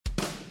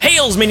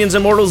Hails, minions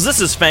and mortals, this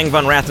is Fang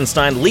von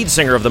Rathenstein, lead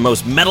singer of the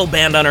most metal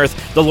band on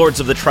earth, the Lords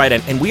of the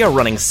Trident, and we are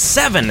running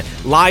 7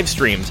 live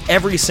streams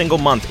every single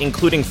month,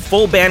 including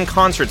full band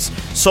concerts,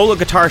 solo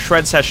guitar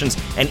shred sessions,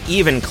 and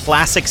even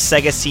classic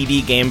Sega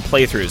CD game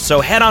playthroughs. So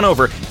head on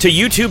over to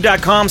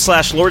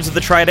youtube.com/Lords of the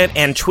Trident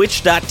and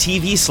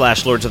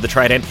twitch.tv/Lords of the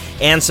Trident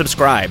and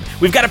subscribe.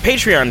 We've got a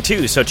Patreon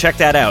too, so check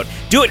that out.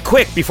 Do it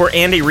quick before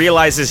Andy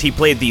realizes he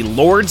played the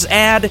Lords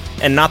ad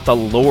and not the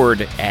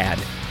Lord ad.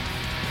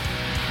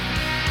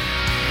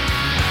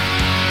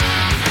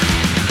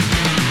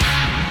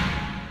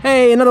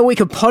 Hey, another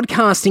week of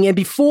podcasting, and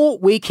before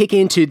we kick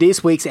into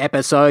this week's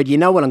episode, you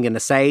know what I'm going to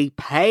say,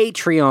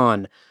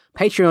 Patreon.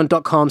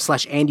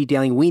 Patreon.com/Andy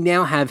Dowling. We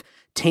now have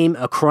Team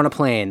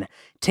Achronoplan.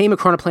 Team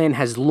Achronoplan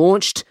has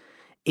launched.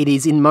 It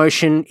is in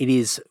motion. It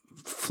is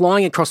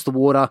flying across the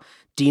water.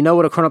 Do you know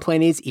what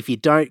Achronoplan is? If you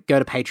don't, go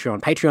to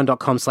Patreon.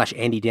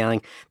 Patreon.com/Andy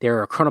Dowling. There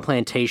are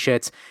Achronoplan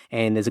t-shirts,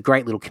 and there's a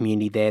great little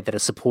community there that are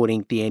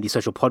supporting the Andy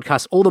Social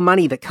Podcast. All the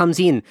money that comes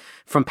in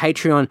from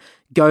Patreon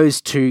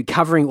goes to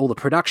covering all the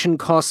production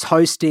costs,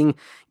 hosting,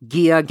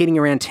 gear, getting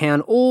around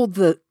town, all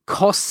the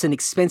costs and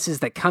expenses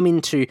that come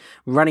into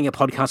running a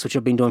podcast, which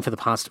I've been doing for the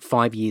past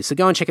 5 years. So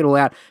go and check it all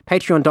out.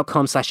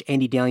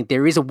 Patreon.com/Andy Dowling.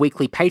 There is a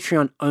weekly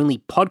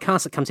Patreon-only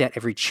podcast that comes out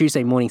every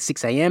Tuesday morning,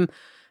 6 a.m.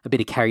 A bit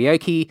of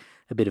karaoke,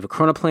 a bit of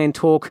Achronoplan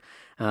talk,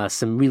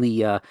 some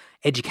really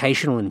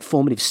educational and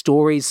informative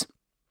stories,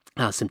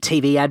 some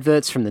TV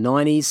adverts from the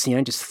 90s,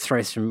 just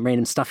throw some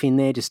random stuff in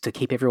there just to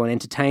keep everyone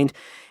entertained.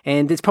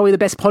 And it's probably the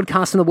best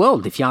podcast in the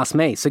world, if you ask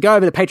me. So go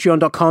over to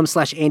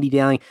patreon.com/Andy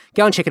Dowling.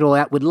 Go and check it all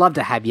out. We'd love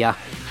to have you.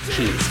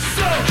 Cheers.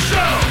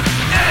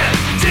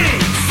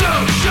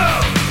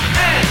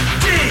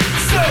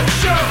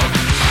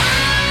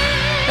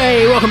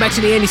 Hey, welcome back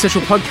to the Andy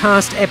Social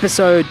Podcast,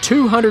 episode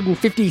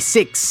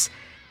 256.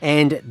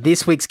 And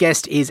this week's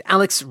guest is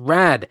Aleks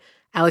Rad.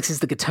 Alex is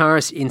the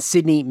guitarist in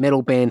Sydney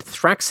metal band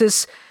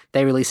Thraxas.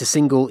 They released a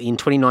single in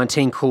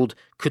 2019 called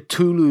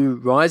Cthulhu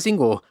Rising,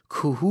 or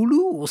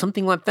Kuhulu, or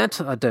something like that.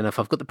 I don't know if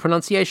I've got the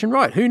pronunciation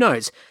right. Who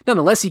knows?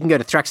 Nonetheless, you can go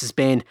to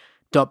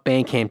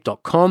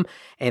thraxasband.bandcamp.com,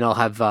 and I'll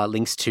have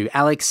links to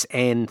Alex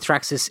and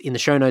Thraxas in the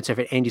show notes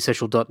over at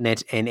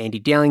andysocial.net and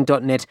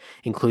andydowling.net,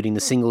 including the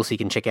single, so you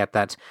can check out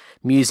that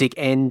music.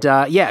 And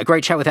a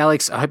great chat with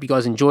Alex. I hope you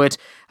guys enjoy it.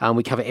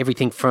 We cover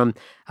everything from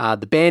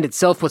the band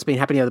itself, what's been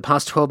happening over the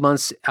past 12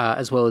 months,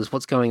 as well as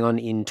what's going on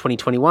in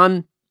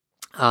 2021.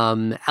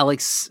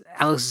 Alex's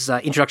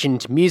introduction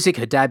into music,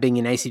 her dad being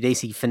an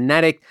AC/DC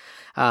fanatic,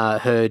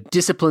 her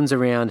disciplines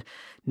around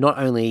not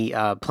only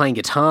playing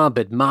guitar,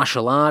 but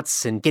martial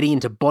arts and getting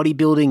into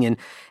bodybuilding, and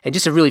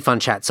just a really fun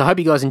chat. So I hope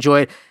you guys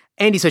enjoy it.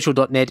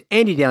 andysocial.net,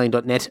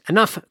 andydowling.net.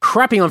 Enough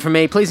crapping on from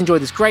me. Please enjoy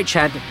this great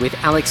chat with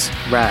Aleks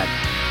Rad.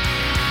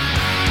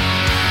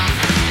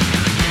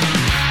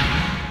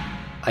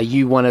 Are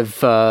you one of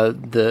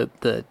the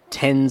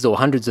tens or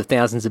hundreds of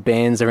thousands of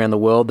bands around the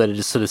world that are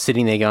just sort of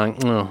sitting there going,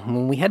 "Oh,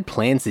 well, we had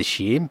plans this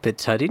year, but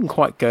didn't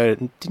quite go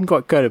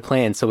to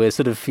plan, so we're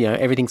sort of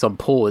everything's on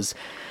pause,"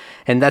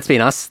 and that's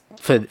been us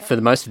for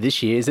the most of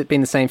this year. Has it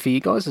been the same for you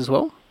guys as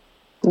well?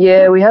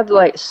 Yeah, we had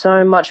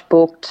so much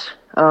booked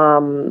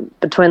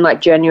between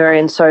January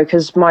and so,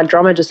 because my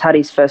drummer just had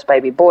his first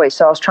baby boy,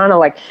 so I was trying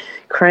to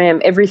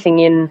cram everything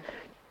in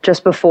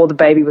just before the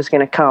baby was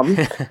going to come,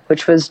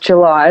 which was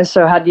July.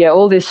 So I had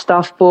all this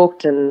stuff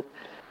booked, and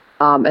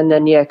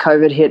then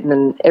COVID hit, and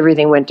then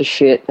everything went to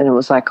shit, and it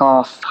was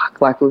oh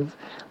fuck, we've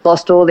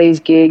lost all these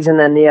gigs, and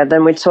then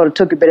then we sort of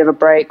took a bit of a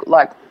break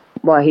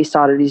while he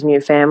started his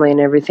new family and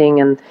everything,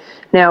 and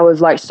now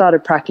we've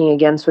started practicing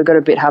again, so we've got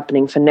a bit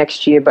happening for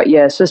next year. But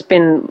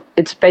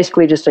it's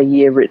basically just a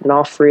year written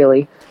off,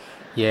 really.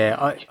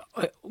 Yeah,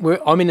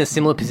 I'm in a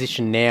similar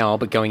position now,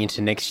 but going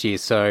into next year,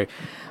 so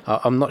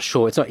I'm not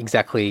sure. It's not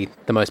exactly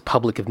the most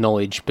public of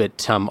knowledge,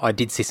 but I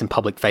did see some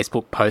public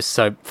Facebook posts.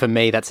 So for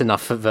me, that's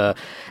enough of an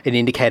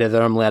indicator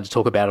that I'm allowed to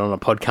talk about it on a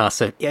podcast.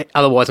 So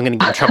otherwise, I'm going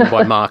to get in trouble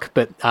by Mark.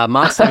 But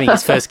Mark's having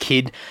his first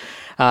kid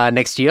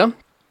next year.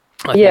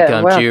 I think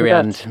due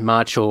around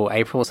March or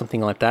April or something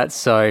like that.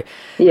 So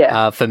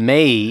for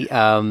me,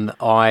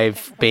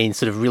 I've been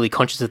sort of really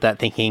conscious of that,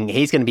 thinking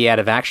he's going to be out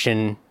of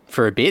action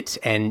for a bit,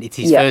 and it's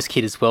his first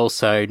kid as well.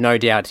 So no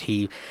doubt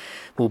he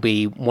will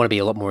want to be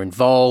a lot more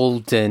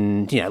involved,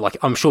 and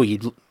I'm sure I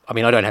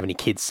don't have any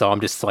kids, so I'm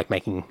just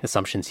making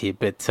assumptions here,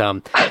 but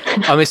I'm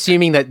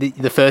assuming that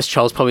the first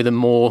child's probably the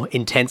more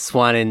intense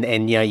one,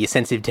 and you're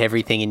sensitive to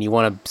everything, and you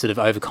want to sort of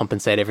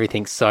overcompensate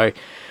everything. So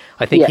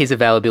I think his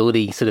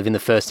availability sort of in the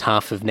first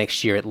half of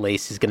next year at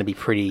least is going to be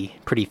pretty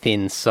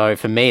thin. So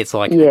for me, it's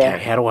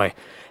okay, how do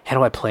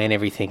I plan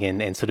everything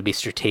and sort of be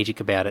strategic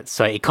about it?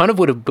 So it kind of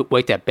would have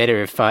worked out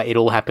better if it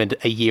all happened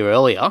a year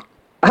earlier.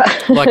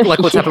 like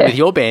what's happened with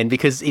your band,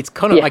 because it's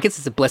kind of I guess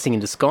it's a blessing in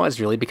disguise,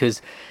 really,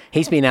 because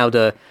he's been able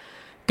to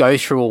go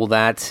through all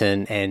that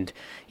and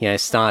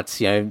start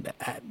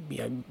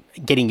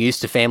getting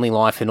used to family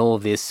life and all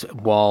of this,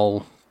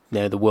 while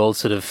the world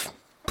sort of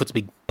puts a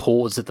big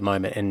pause at the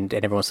moment, and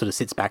everyone sort of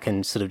sits back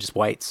and sort of just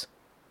waits.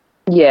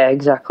 Yeah,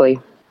 exactly.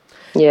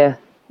 Yeah.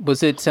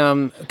 Was it,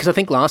 because I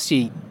think last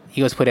year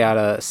you guys put out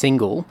a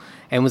single,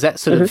 and was that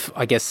sort of,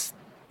 I guess,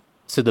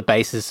 so the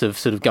basis of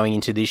sort of going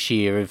into this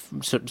year of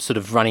sort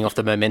of running off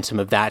the momentum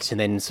of that and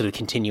then sort of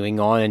continuing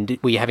on? And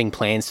were you having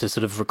plans to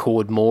sort of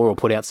record more or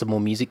put out some more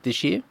music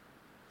this year?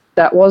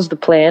 That was the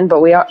plan,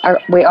 but we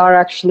are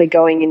actually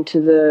going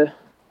into the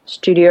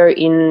studio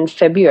in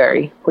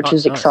February, which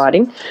is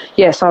exciting.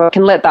 Yeah, so I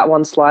can let that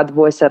one slide. The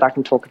boy said I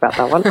can talk about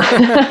that one.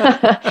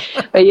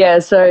 But yeah,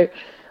 so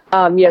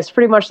it's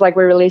pretty much like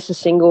we released a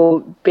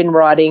single, been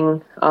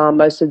writing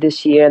most of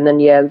this year, and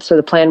then so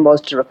the plan was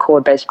to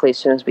record basically as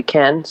soon as we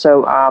can.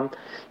 So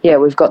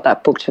we've got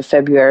that booked for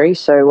February,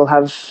 so we'll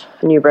have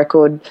a new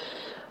record.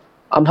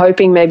 I'm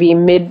hoping maybe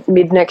mid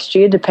next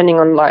year, depending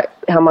on like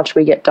how much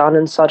we get done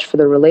and such for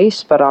the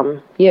release. But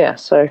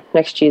so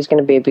next year is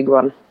going to be a big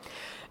one.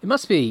 It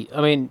must be.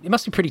 I mean, it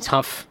must be pretty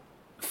tough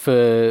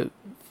for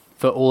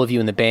all of you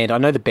in the band. I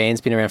know the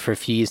band's been around for a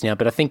few years now,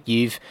 but I think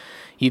you've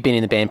been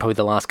in the band probably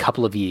the last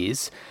couple of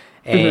years,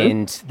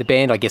 and the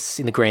band, I guess,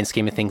 in the grand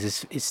scheme of things,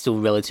 is still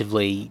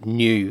relatively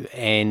new.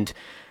 And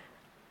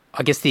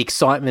I guess the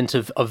excitement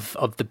of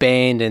the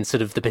band and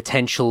sort of the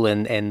potential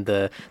and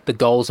the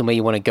goals and where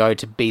you want to go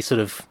to be sort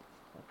of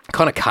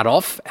kind of cut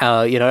off,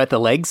 at the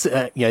legs,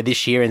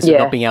 this year, and sort of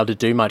not being able to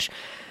do much.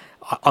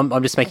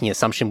 I'm just making an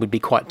assumption would be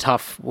quite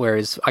tough.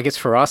 Whereas I guess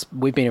for us,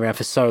 we've been around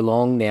for so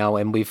long now,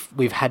 and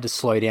we've had to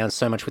slow down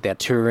so much with our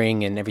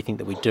touring and everything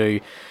that we do.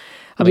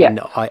 I mean,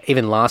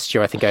 even last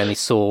year, I think I only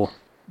saw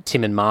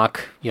Tim and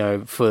Mark,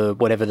 for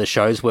whatever the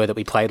shows were that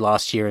we played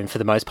last year, and for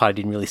the most part, I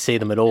didn't really see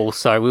them at all.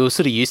 So we were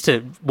sort of used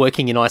to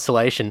working in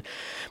isolation.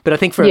 But I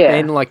think for a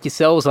band like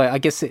yourselves, I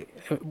guess,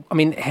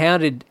 how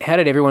did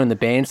everyone in the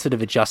band sort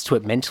of adjust to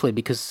it mentally?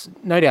 Because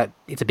no doubt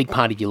it's a big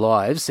part of your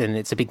lives and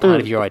it's a big part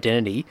of your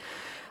identity.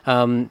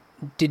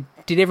 Did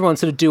everyone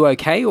sort of do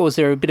okay, or was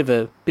there a bit of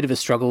a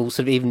struggle,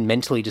 sort of even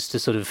mentally, just to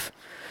sort of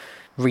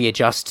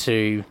readjust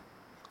to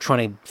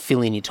trying to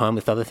fill in your time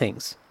with other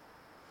things?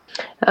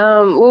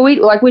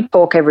 We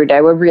talk every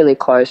day. We're really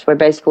close. We're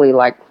basically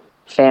like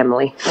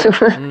family.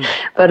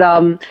 But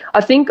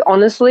I think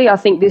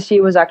this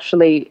year was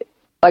actually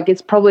like,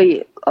 it's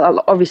probably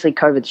obviously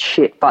COVID's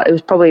shit, but it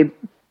was probably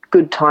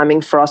good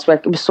timing for us.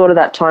 Like, it was sort of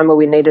that time where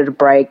we needed a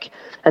break,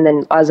 and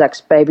then Isaac's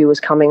baby was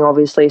coming,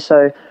 obviously.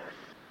 So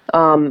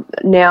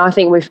now I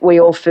think we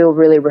all feel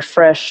really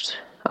refreshed,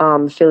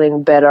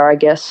 feeling better, I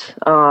guess,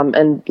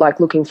 and like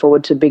looking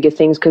forward to bigger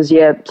things. Because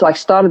it's like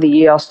start of the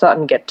year, I was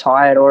starting to get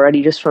tired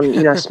already just from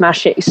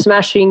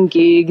smashing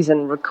gigs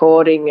and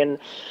recording, and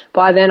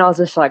by then I was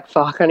just like,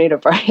 fuck, I need a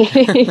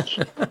break.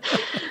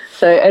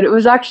 So it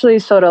was actually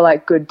sort of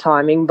like good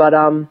timing, but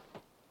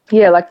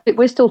like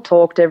we still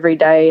talked every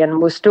day,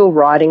 and we're still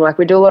writing. Like,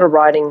 we do a lot of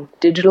writing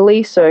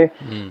digitally, so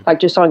like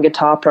just on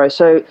Guitar Pro.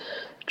 So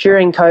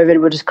during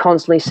COVID, we're just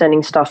constantly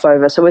sending stuff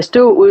over. So we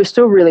were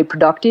still really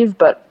productive,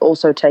 but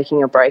also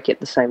taking a break at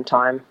the same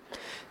time.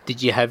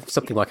 Did you have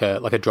something like a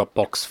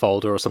Dropbox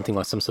folder or something,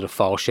 like some sort of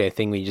file share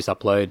thing where you just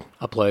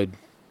upload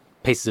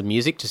pieces of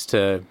music just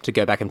to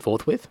go back and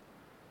forth with?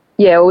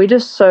 Yeah, we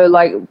just,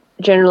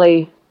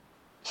 generally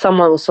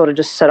someone will sort of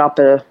just set up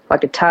a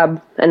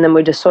tab, and then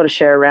we just sort of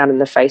share around in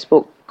the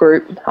Facebook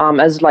group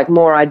as like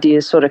more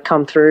ideas sort of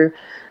come through.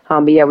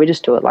 We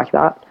just do it like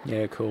that.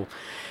 Yeah, cool.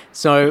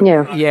 So,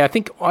 I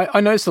think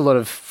I noticed a lot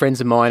of friends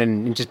of mine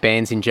and just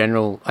bands in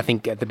general, I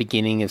think at the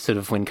beginning of sort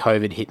of when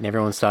COVID hit and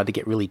everyone started to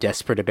get really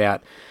desperate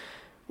about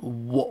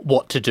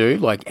what to do,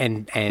 like,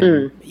 and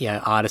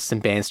artists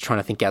and bands trying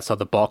to think outside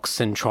the box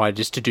and try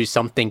just to do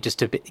something just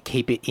to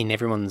keep it in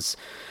everyone's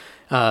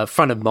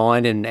front of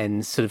mind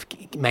and sort of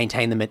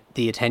maintain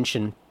the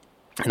attention.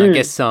 And I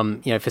guess,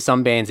 for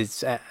some bands,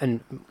 it's,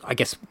 and I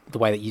guess the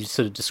way that you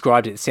sort of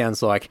described it, it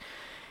sounds like,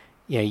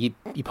 you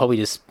probably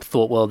just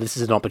thought, well, this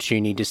is an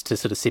opportunity just to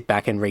sort of sit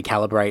back and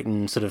recalibrate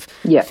and sort of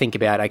think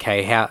about,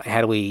 okay,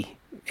 how do we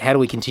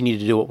continue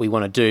to do what we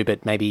want to do,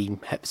 but maybe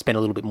spend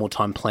a little bit more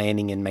time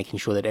planning and making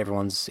sure that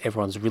everyone's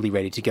really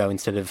ready to go,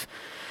 instead of,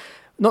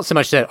 not so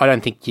much that I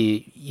don't think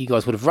you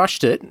guys would have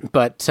rushed it,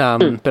 but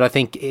I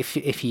think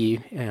if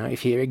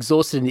you're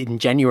exhausted in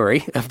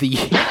January of the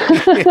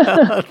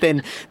year,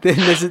 then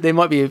there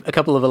might be a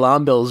couple of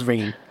alarm bells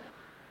ringing.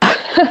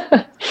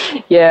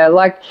 Yeah,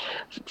 like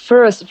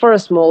for a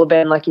smaller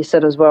band, like you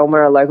said as well, and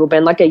we're a local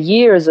band, like a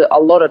year is a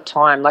lot of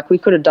time. Like, we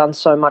could have done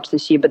so much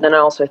this year, but then I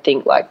also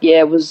think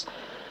it was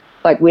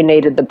like we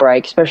needed the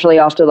break, especially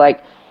after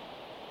like,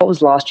 what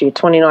was last year,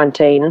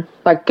 2019,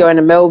 like going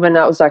to Melbourne,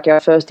 that was like our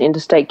first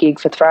interstate gig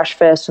for Thrash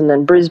Fest, and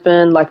then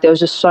Brisbane, like there was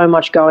just so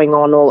much going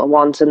on all at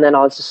once, and then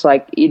I was just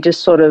like, you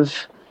just sort of,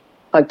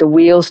 like the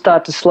wheels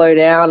start to slow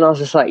down. I was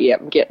just like,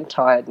 I'm getting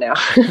tired now.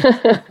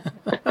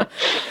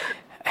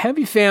 Have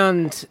you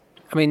found,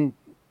 the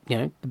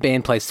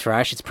band plays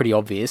thrash, it's pretty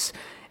obvious,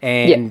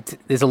 and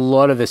there's a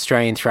lot of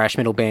Australian thrash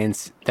metal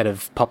bands that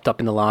have popped up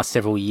in the last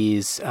several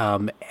years,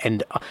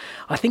 and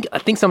I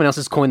think someone else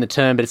has coined the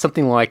term, but it's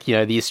something like,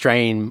 the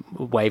Australian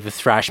wave of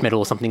thrash metal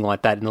or something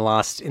like that. In the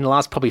last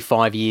probably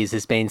 5 years,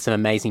 there's been some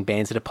amazing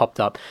bands that have popped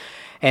up,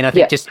 and I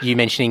think just you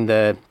mentioning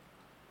the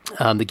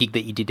the gig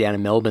that you did down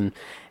in Melbourne.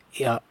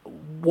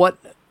 What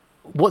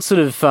sort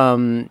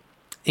of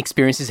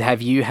experiences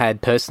have you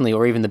had personally,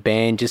 or even the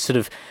band, just sort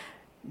of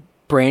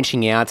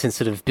branching out and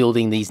sort of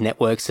building these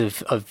networks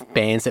of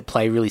bands that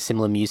play really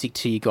similar music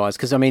to you guys?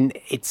 Because I mean,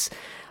 it's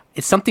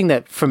something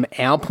that, from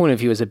our point of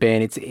view as a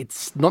band,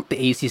 it's not the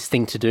easiest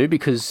thing to do,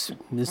 because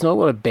there's not a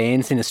lot of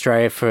bands in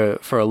Australia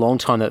for a long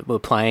time that were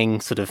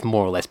playing sort of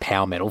more or less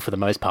power metal for the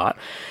most part.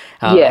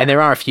 And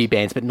there are a few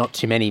bands, but not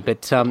too many.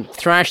 But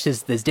thrash,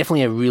 there's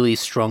definitely a really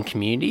strong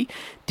community.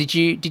 Did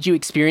you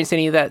experience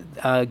any of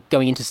that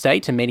going into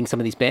state and meeting some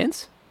of these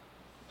bands?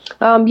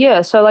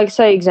 So like,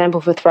 say, example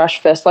for Thrash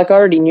Fest, like I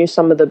already knew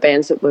some of the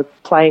bands that were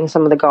playing,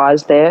 some of the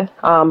guys there.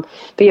 But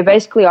yeah,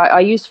 basically I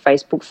use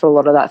Facebook for a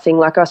lot of that thing.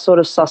 Like I sort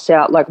of suss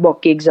out like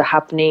what gigs are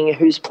happening,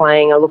 who's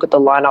playing, I look at the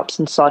lineups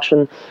and such,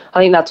 and I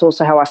think that's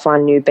also how I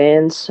find new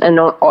bands, and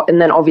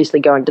then obviously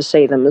going to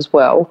see them as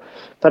well.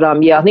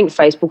 But yeah, I think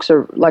Facebook's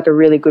a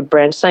really good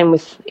brand. Same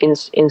with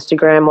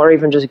Instagram, or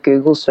even just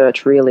Google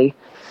search, really.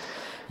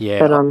 Yeah,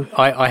 but,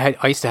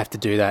 I used to have to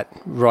do that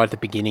right at the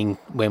beginning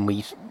when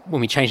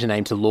we changed the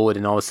name to Lord,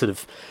 and I was sort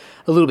of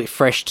a little bit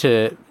fresh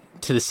to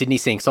the Sydney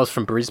scene, because I was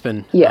from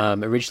Brisbane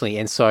originally,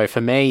 and so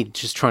for me,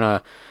 just trying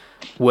to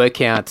work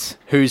out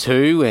who's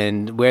who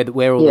and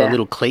where all the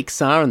little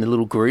cliques are and the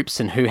little groups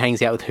and who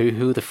hangs out with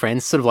who are the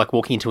friends, sort of like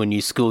walking into a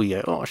new school.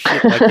 You go, oh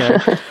shit, like,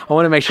 I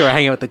want to make sure I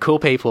hang out with the cool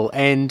people,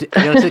 and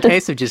it's a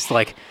case of just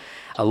like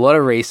a lot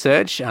of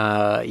research,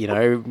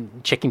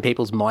 checking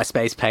people's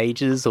MySpace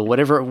pages or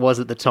whatever it was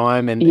at the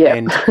time, and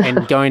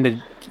going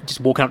to just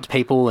walking up to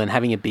people and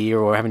having a beer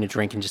or having a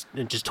drink and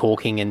just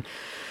talking, and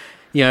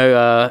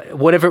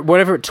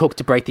whatever it took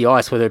to break the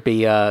ice, whether it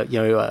be a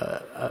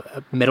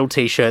metal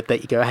T-shirt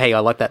that you go, hey, I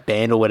like that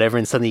band or whatever,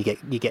 and suddenly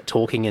you get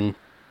talking and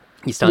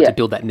you start to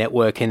build that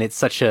network, and it's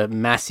such a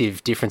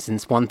massive difference. And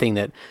it's one thing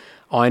that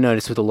I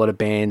noticed with a lot of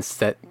bands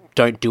that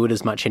don't do it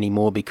as much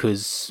anymore,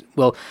 because,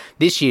 well,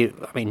 this year,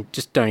 I mean,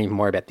 just don't even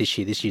worry about this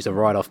year. This year's a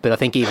write-off. But I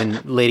think even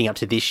leading up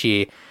to this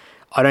year,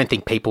 I don't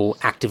think people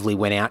actively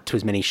went out to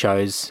as many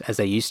shows as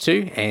they used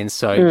to. And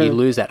so you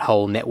lose that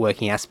whole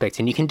networking aspect.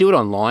 And you can do it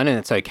online and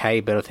it's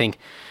okay. But I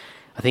think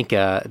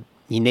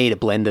you need a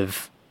blend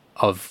of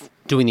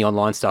doing the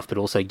online stuff, but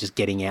also just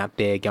getting out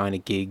there, going to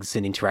gigs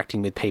and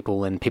interacting with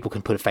people, and people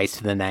can put a face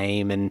to the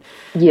name, and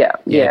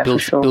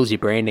builds your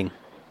branding.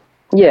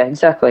 Yeah,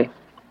 exactly.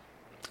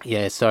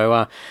 Yeah,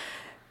 so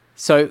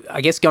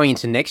I guess going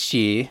into next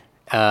year,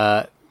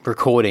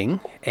 recording,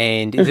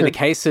 and is it a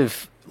case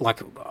of,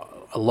 like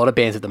a lot of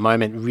bands at the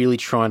moment, really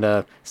trying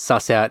to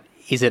suss out,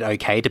 is it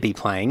okay to be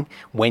playing?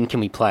 When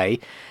can we play?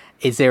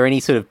 Is there any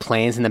sort of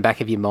plans in the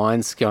back of your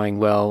minds going,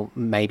 well,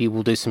 maybe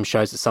we'll do some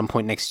shows at some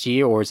point next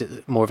year, or is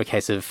it more of a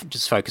case of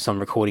just focus on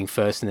recording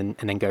first and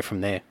then go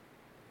from there?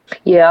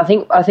 Yeah, I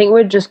think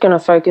we're just going to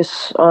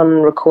focus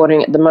on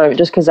recording at the moment,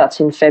 just because that's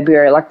in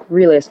February. Like,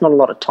 really, it's not a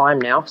lot of time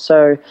now.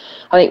 So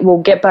I think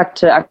we'll get back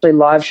to actually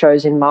live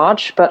shows in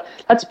March. But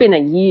that's been a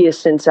year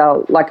since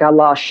our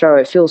last show.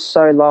 It feels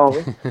so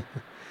long.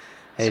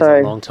 It is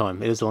a long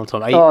time. It is a long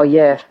time.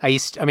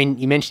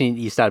 You mentioned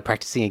you started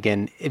practicing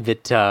again,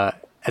 but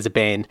as a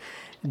band,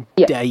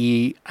 are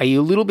you a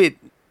little bit,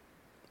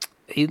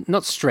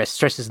 not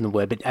stress isn't the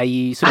word, but are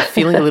you sort of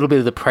feeling a little bit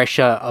of the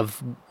pressure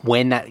of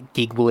when that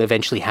gig will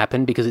eventually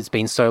happen because it's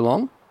been so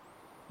long?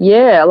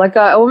 Yeah, like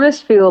I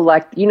almost feel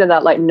like,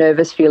 that like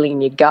nervous feeling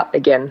in your gut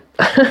again.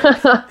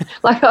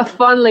 Like I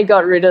finally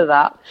got rid of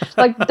that.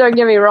 Like, don't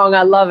get me wrong,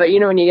 I love it.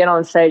 When you get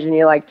on stage and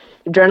you're like,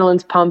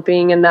 adrenaline's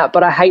pumping and that,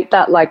 but I hate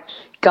that like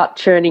gut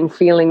churning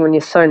feeling when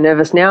you're so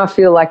nervous. Now I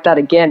feel like that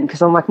again,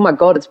 because I'm like, oh my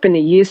God, it's been a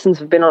year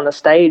since I've been on a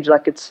stage.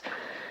 Like it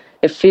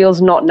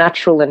feels not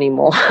natural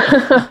anymore.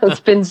 It's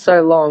been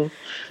so long.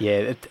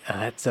 Yeah,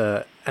 that's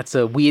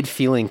a weird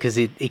feeling, because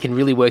it can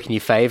really work in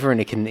your favor,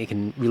 and it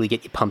can really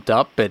get you pumped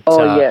up. But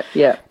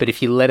But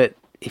if you let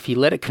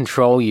it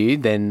control you,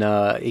 then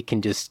it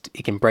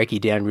can break you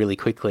down really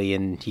quickly,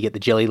 and you get the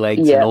jelly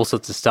legs and all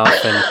sorts of stuff.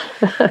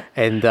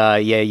 And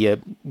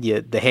the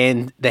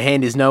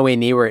hand is nowhere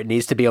near where it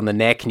needs to be on the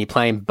neck, and you're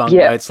playing bunk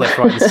notes left,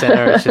 right, and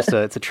center. It's just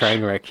it's a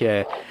train wreck.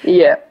 Yeah.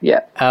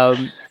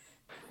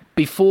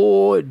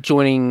 Before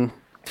joining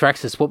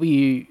Thraxas, what were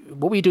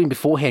you doing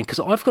beforehand? Because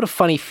I've got a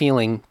funny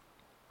feeling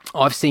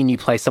I've seen you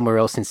play somewhere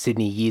else in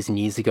Sydney years and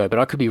years ago, but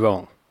I could be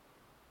wrong.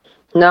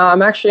 No,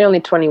 I'm actually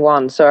only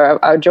 21. So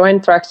I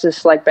joined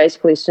Thraxas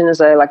basically as soon as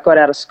I got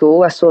out of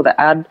school. I saw the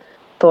ad,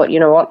 thought, you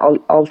know what,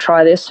 I'll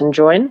try this and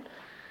join.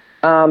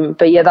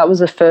 But yeah, that was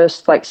the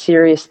first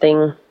serious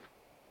thing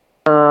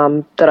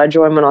that I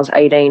joined when I was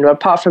 18. But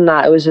apart from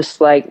that, it was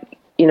just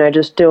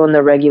just doing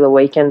the regular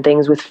weekend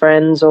things with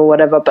friends or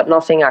whatever, but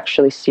nothing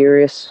actually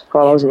serious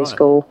while I was in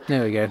school.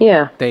 There we go.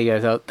 Yeah. There you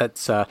go.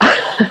 That's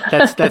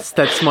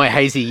my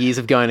hazy years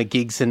of going to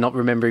gigs and not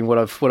remembering what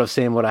I've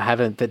seen and what I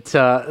haven't. But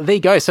there you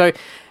go. So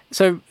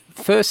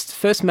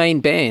first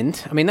main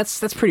band. I mean,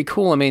 that's pretty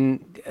cool. I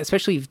mean,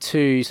 especially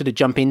to sort of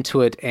jump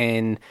into it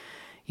and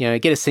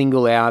get a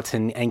single out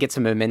and get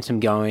some momentum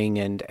going,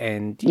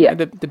 and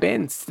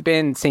the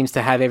band seems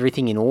to have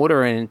everything in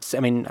order, and it's, I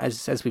mean,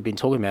 as we've been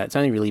talking about, it's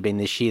only really been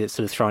this year that's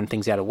sort of thrown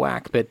things out of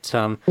whack, but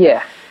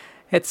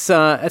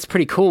it's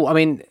pretty cool. I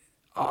mean,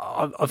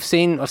 I've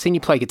seen you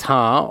play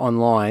guitar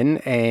online,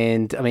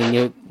 and I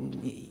mean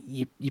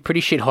you're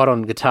pretty shit hot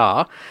on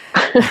guitar.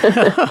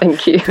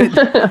 Thank you.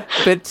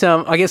 but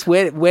I guess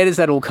where does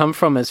that all come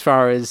from? As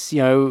far as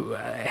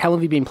how long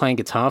have you been playing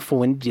guitar for?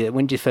 When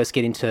did you first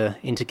get into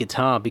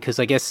guitar? Because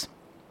I guess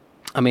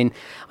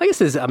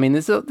there's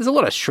a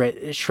lot of shred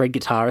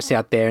guitarists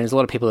out there, and there's a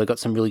lot of people that got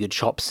some really good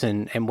chops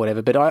and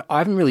whatever. But I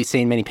haven't really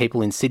seen many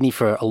people in Sydney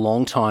for a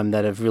long time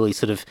that have really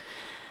sort of,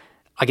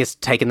 I guess,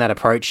 taken that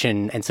approach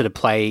and sort of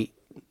play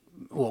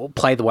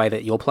the way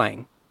that you're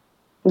playing.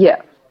 Yeah.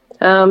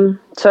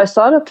 So I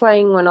started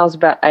playing when I was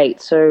about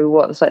 8.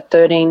 So it's like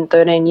 13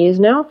 years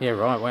now. Yeah,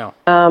 right. Wow.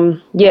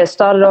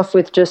 Started off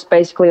with just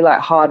basically like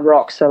hard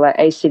rock. So like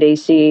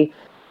AC/DC,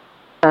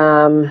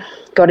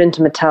 got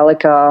into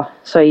Metallica.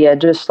 So yeah,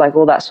 just like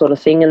all that sort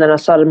of thing. And then I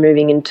started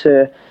moving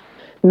into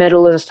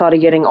metal as I started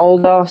getting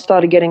older,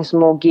 started getting some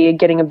more gear,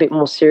 getting a bit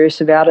more serious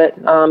about it.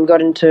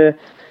 Got into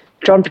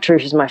John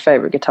Petrucci's my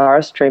favorite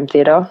guitarist, Dream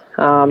Theater.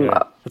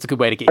 That's a good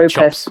way to get your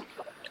chops.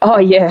 Oh,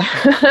 yeah.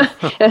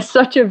 It's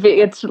such a big,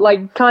 it's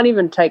like, can't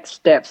even take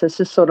steps. It's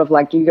just sort of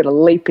like you got to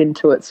leap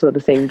into it sort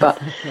of thing. But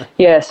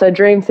yeah, so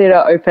Dream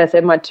Theater, Opeth,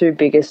 they're my two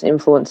biggest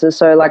influences.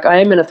 So like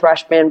I am in a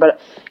thrash band, but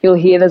you'll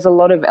hear there's a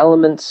lot of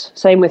elements.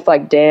 Same with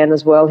like Dan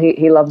as well.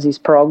 He loves his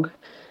prog.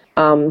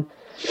 Bull's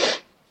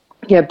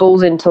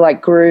into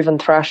like groove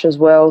and thrash as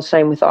well.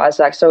 Same with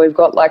Isaac. So we've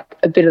got like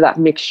a bit of that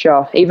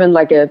mixture, even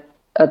like a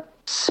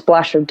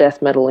splash of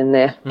death metal in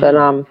there.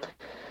 But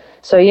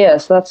so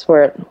that's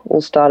where it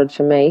all started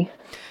for me.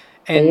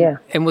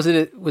 And was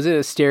it a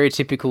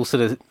stereotypical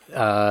sort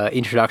of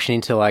introduction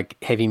into like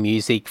heavy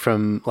music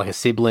from like a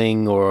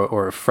sibling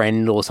or a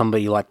friend or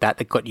somebody like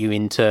that got you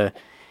into?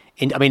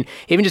 I mean,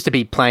 even just to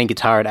be playing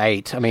guitar at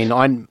 8. I mean,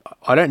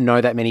 I don't know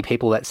that many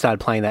people that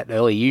started playing that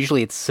early.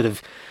 Usually, it's sort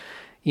of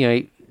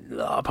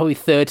probably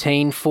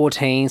 13,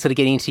 14, sort of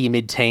getting into your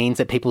mid-teens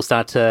that people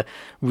start to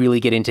really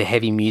get into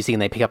heavy music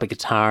and they pick up a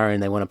guitar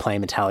and they want to play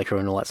Metallica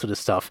and all that sort of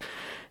stuff.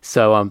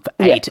 So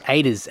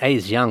eight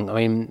is young. I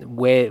mean,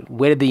 where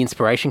did the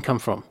inspiration come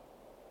from?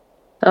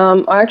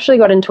 I actually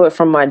got into it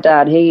from my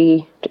dad.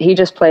 He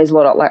just plays a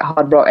lot of like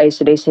hard rock,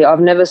 AC/DC. I've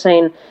never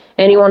seen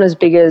anyone as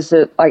big as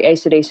like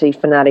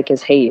AC/DC fanatic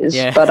as he is.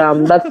 Yeah.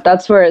 But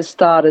that's where it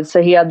started.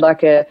 So he had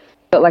like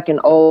an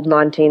old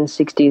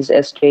 1960s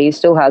SG. He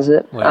still has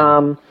it.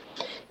 Wow.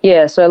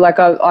 So like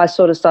I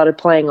sort of started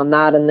playing on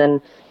that, and then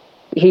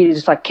he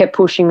just like kept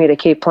pushing me to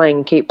keep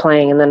playing,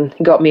 and then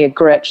he got me a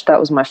Gretsch. That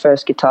was my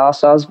first guitar.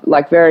 So I was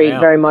like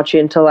very much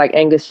into like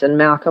Angus and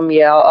Malcolm.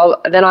 Yeah.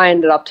 Then I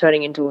ended up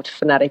turning into a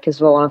fanatic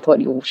as well, and I thought,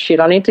 oh shit,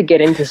 I need to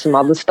get into some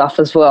other stuff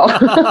as well.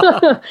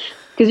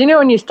 Because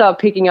when you start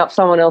picking up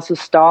someone else's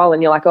style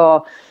and you're like,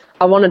 oh,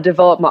 I want to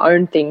develop my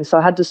own thing. So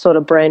I had to sort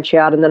of branch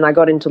out, and then I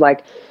got into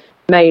like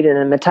Maiden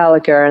and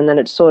Metallica, and then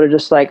it sort of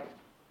just like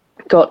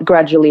got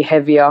gradually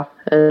heavier,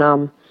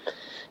 and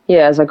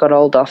as I got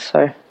older.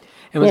 So.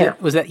 And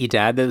was that your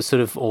dad that was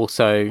sort of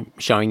also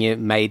showing you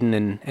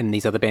Maiden and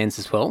these other bands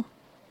as well?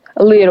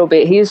 A little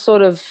bit. He's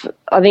sort of,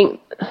 I think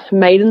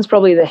Maiden's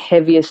probably the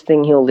heaviest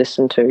thing he'll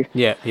listen to.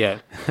 Yeah.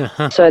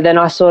 So then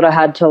I sort of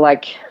had to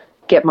like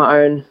get my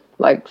own,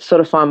 like sort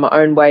of find my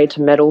own way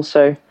to metal.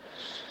 So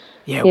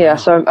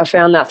so I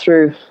found that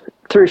through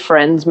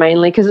friends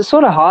mainly, because it's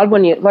sort of hard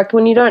when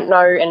you don't know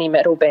any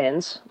metal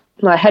bands.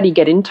 Like, how do you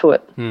get into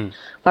it?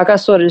 Like, I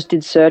sort of just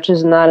did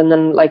searches and that, and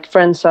then, like,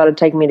 friends started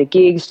taking me to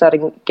gigs,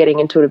 started getting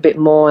into it a bit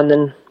more, and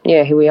then,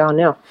 here we are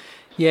now.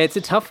 Yeah, it's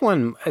a tough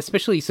one,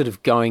 especially sort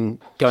of going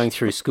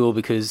through school,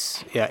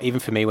 because, even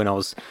for me, when I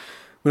was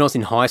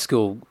in high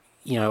school,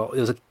 there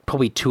was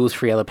probably 2 or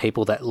 3 other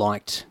people that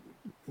liked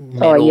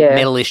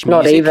metalish music.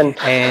 Not even.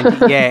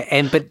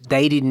 And but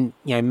they didn't,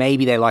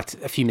 maybe they liked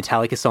a few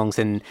Metallica songs,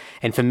 and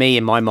for me,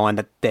 in my mind,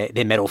 that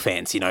they're metal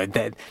fans,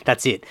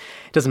 that's it.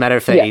 It doesn't matter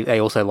if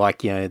they also like,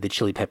 the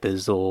Chili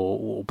Peppers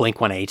or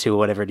Blink-182 or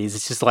whatever it is.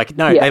 It's just like,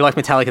 no, they like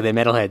Metallica, they're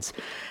metalheads.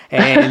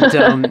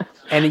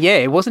 And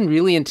it wasn't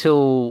really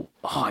until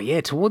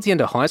towards the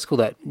end of high school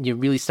that you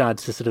really started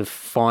to sort of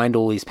find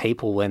all these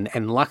people,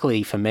 and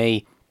luckily for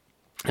me,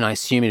 and I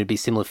assume it'd be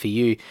similar for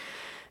you,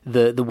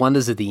 the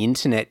wonders of the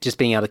internet, just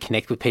being able to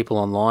connect with people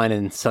online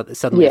and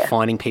suddenly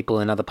finding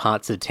people in other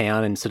parts of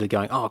town and sort of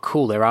going, oh,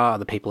 cool, there are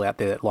other people out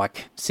there that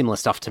like similar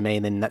stuff to me.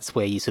 And then that's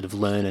where you sort of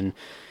learn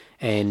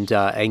and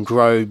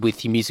grow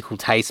with your musical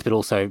taste, but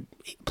also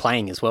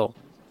playing as well.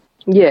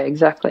 Yeah,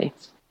 exactly.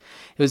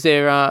 Was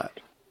there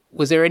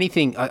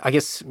anything, I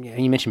guess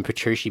you mentioned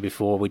Petrucci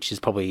before, which is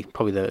probably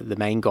the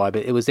main guy,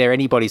 but was there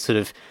anybody sort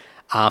of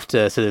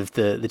after sort of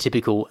the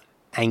typical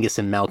Angus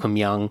and Malcolm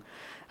Young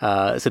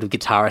sort of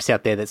guitarists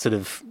out there that sort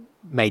of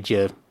made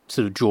you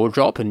sort of jaw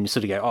drop and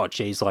sort of go, oh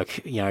geez,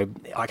 like,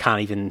 I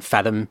can't even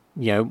fathom,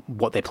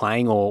 what they're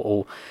playing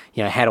or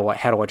how do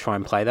I try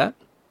and play that?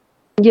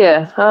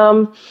 Yeah.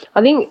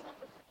 I think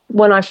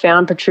when I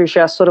found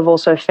Patricia, I sort of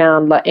also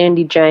found like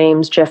Andy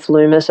James, Jeff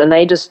Loomis, and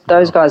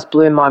those guys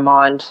blew my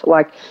mind.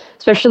 Like,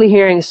 especially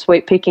hearing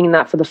Sweet Picking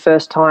that for the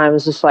first time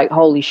was just like,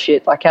 holy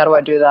shit, like, how do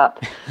I do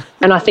that?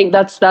 And I think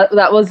that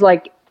was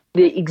like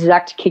the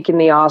exact kick in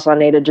the ass I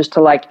needed just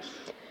to like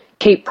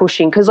keep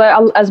pushing. Because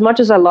as much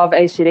as I love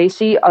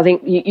AC/DC, I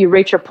think you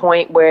reach a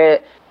point where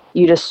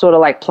you just sort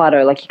of like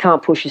plateau, like you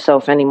can't push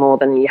yourself any more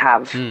than you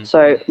have.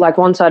 So like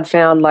once I'd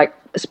found like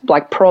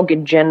prog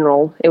in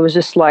general, it was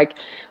just like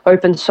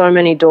opened so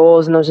many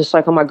doors, and it was just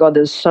like, oh my God,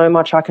 there's so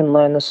much I can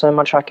learn, there's so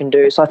much I can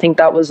do. So I think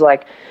that was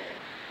like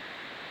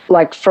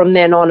from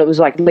then on, it was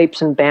like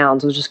leaps and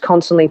bounds. I was just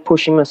constantly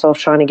pushing myself,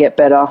 trying to get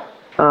better.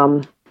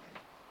 Can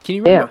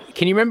you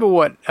remember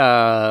what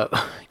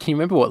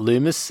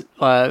Loomis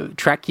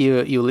track you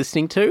were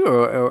listening to,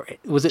 or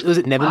was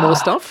it Nevermore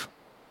stuff?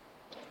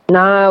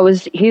 No, it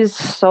was his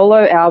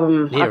solo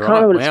album. I can't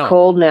remember what it's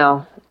called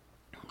now.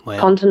 Wow.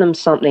 Continuum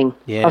something.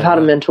 Yeah, I've had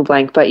a mental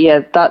blank. But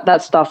yeah,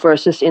 that stuff where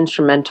it's just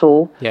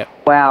instrumental. Yeah.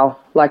 Wow.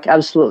 Like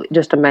absolutely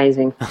just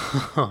amazing.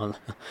 I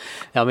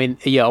mean,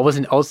 yeah, I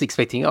was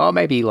expecting,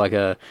 maybe like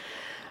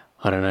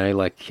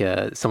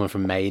someone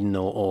from Maiden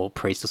or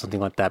Priest or something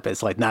like that. But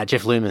it's like, nah,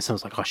 Jeff Loomis. I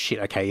was like, oh shit,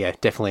 okay, yeah,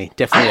 definitely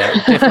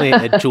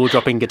a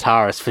jaw-dropping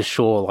guitarist for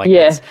sure. Like,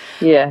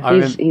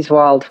 he's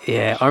wild.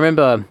 Yeah, I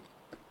remember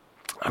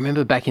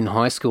back in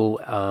high school,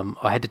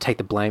 I had to take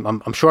the blame.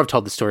 I'm sure I've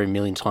told the story a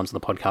million times on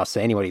the podcast,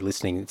 so anybody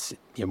listening, it's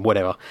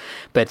whatever.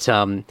 But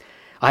I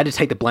had to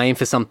take the blame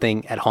for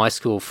something at high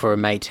school for a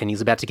mate, and he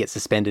was about to get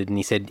suspended, and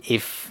he said,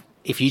 if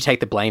you take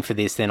the blame for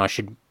this, then I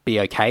should be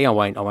okay. I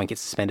won't get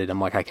suspended.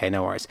 I'm like, okay,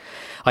 no worries.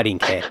 I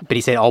didn't care. But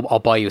he said, I'll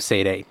buy you a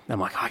CD. I'm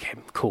like, okay,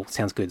 cool,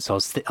 sounds good. So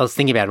I was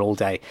thinking about it all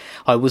day.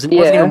 I wasn't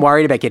even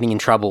worried about getting in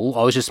trouble.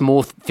 I was just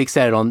more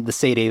fixated on the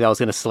CD that I was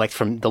going to select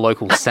from the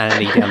local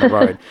Sanity down the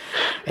road.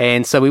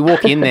 And so we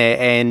walk in there,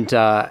 and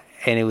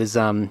it was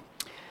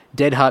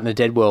Dead Heart in a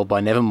Dead World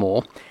by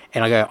Nevermore.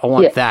 And I go, I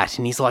want that.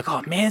 And he's like,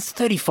 oh, man, it's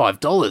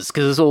 $35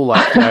 because it's all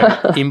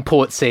like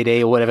import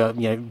CD or whatever,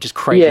 just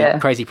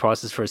crazy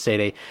prices for a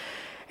CD.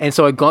 And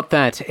so I got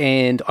that,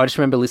 and I just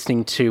remember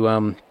listening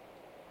to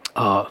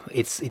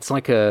it's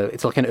like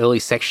an early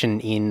section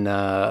in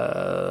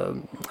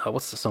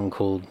what's the song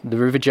called? The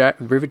River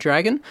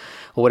Dragon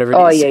or whatever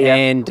it is.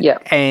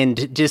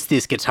 And just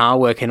this guitar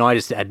work, and I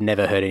just had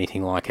never heard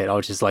anything like it. I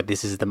was just like,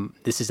 this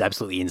is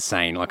absolutely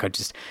insane. Like I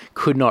just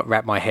could not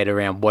wrap my head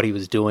around what he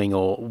was doing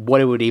or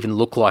what it would even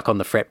look like on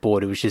the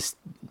fretboard. It was just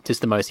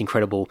the most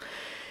incredible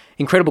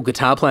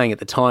guitar playing at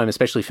the time,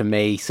 especially for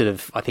me. Sort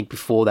of, I think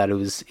before that it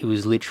was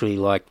literally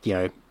like,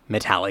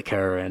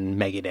 Metallica and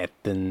Megadeth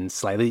and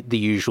Slayer, the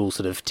usual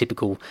sort of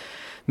typical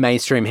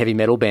mainstream heavy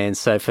metal bands.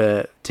 So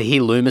to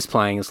hear Loomis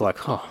playing, it's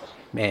like, oh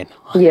man,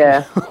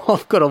 yeah,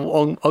 I've got a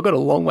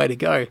long way to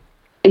go.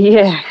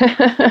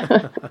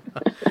 Yeah.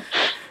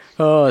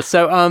 So what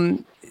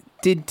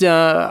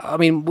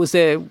was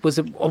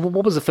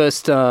the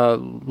first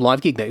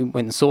live gig that you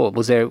went and saw?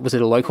 Was it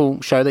a local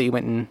show that you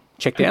went and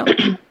checked out?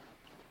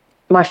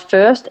 My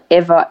first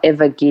ever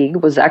gig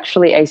was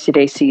actually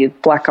AC/DC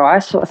Black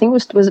Ice. So I think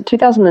was it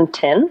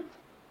 2010?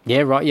 Yeah,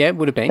 right. Yeah, it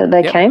would have been. That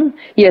they came.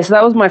 Yeah, so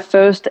that was my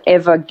first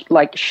ever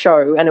like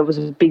show, and it was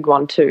a big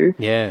one too.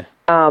 Yeah.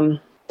 So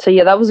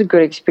yeah, that was a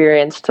good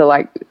experience to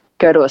like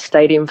go to a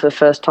stadium for the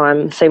first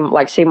time, see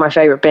my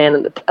favorite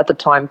band at the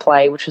time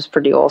play, which was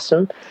pretty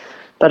awesome.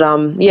 But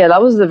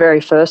that was the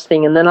very first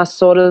thing, and then I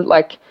sort of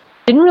like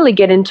didn't really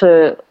get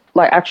into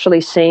like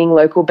actually seeing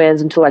local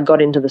bands until I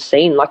got into the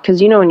scene. Like,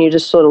 because, when you're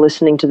just sort of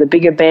listening to the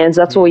bigger bands,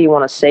 that's all you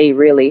want to see,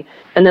 really.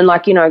 And then,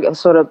 like,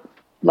 sort of,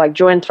 like,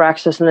 joined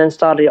Thraxas and then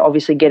started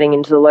obviously getting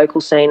into the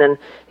local scene and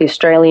the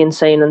Australian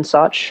scene and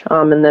such,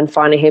 and then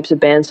finding heaps of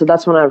bands. So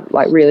that's when I,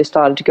 like, really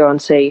started to go and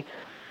see,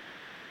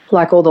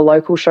 like, all the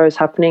local shows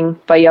happening.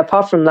 But, yeah,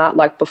 apart from that,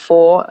 like,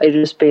 before, it'd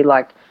just be,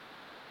 like,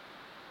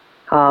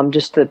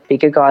 just the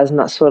bigger guys and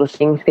that sort of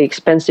thing, the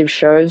expensive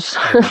shows.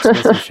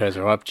 Expensive shows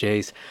are up,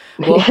 geez.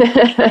 Well,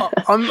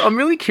 I'm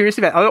really curious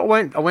about. I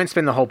won't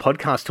spend the whole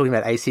podcast talking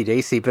about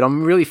AC/DC, but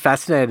I'm really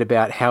fascinated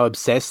about how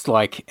obsessed,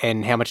 like,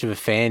 and how much of a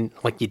fan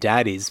like your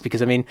dad is.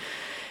 Because I mean,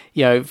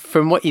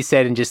 from what you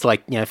said and just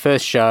like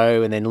first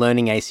show and then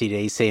learning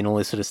AC/DC and all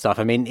this sort of stuff.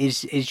 I mean,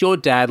 is your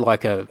dad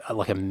like a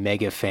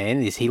mega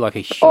fan? Is he like a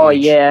huge? Oh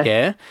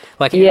yeah,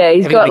 like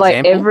he's got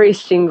like every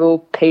single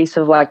piece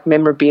of like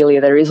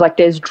memorabilia there is. Like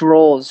there's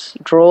drawers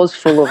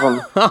full of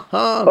them.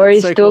 Or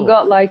he's so still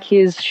got like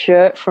his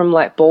shirt from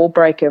like Ball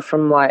Breaker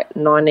from like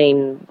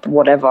 19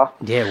 whatever.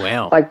 Yeah,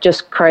 wow. Like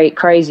just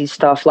crazy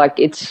stuff. Like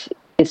it's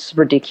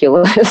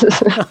ridiculous.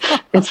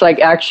 It's like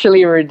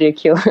actually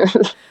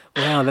ridiculous.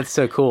 Wow, that's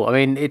so cool. I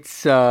mean,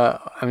 it's. You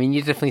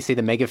definitely see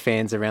the mega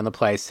fans around the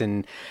place,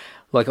 and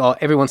like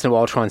every once in a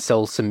while, I'll try and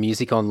sell some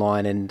music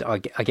online, and I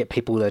get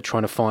people that are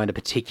trying to find a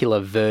particular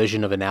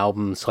version of an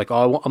album. It's like,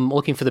 I'm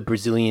looking for the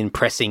Brazilian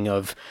pressing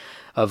of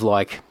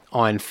like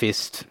Iron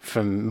Fist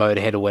from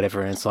Motorhead or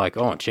whatever, and it's like,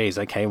 oh, geez,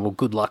 okay, well,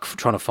 good luck for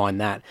trying to find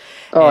that.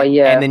 Oh,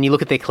 yeah. And then you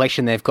look at their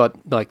collection, they've got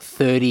like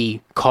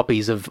 30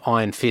 copies of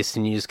Iron Fist,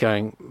 and you're just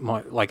going,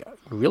 like,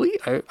 really?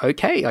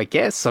 Okay, I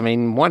guess. I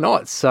mean, why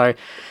not? So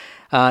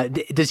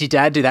does your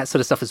dad do that sort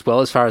of stuff as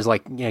well, as far as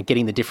like, you know,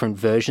 getting the different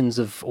versions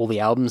of all the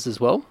albums as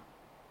well?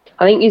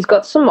 I think he's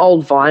got some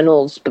old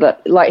vinyls,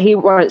 but like he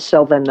won't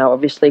sell them though,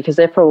 obviously, because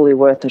they're probably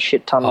worth a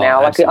shit ton now.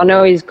 Like Absolutely. I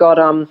know he's got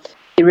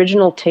the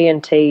original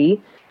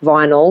TNT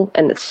vinyl,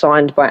 and it's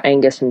signed by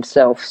Angus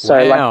himself.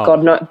 So Wow.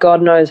 like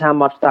God knows how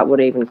much that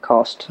would even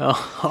cost. Oh,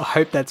 I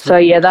hope that's... So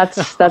yeah,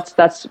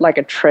 that's like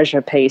a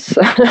treasure piece.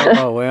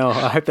 Oh, wow.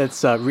 I hope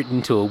that's written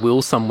into a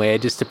will somewhere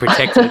just to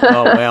protect it.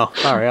 Oh, wow.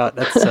 Far out.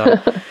 That's,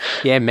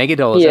 yeah, mega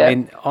dollars. Yeah.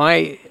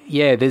 I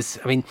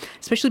mean,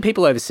 especially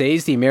people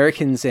overseas, the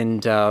Americans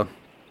and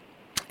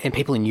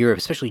people in Europe,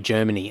 especially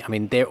Germany, I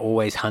mean, they're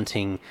always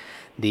hunting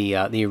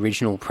the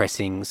original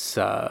pressings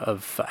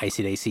of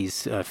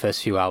AC/DC's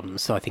first few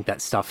albums. So I think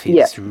that stuff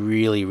is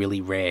really,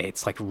 really rare.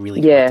 It's like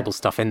really collectible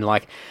stuff. And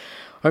like,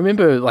 I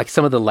remember like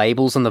some of the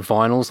labels on the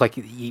vinyls, like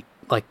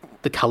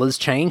the colors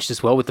changed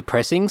as well with the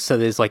pressings. So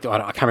there's like, I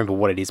can't remember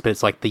what it is, but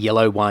it's like the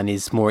yellow one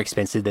is more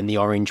expensive than the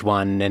orange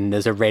one, and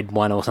there's a red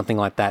one or something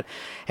like that.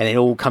 And it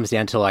all comes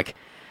down to like,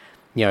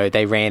 you know,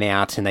 they ran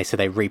out and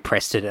they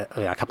repressed it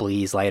a couple of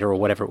years later or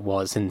whatever it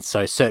was. And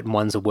so certain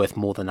ones are worth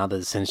more than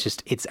others. And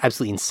it's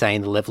absolutely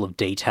insane the level of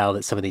detail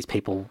that some of these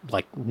people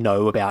like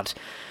know about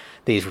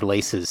these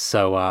releases.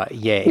 So, if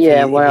he's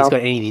got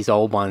any of these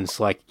old ones,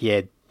 like,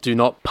 do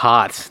not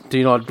part.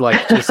 Do not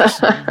like,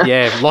 just,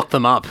 lock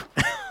them up.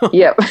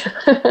 Yep.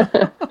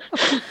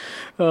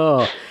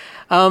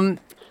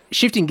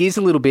 Shifting gears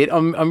a little bit,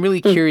 I'm really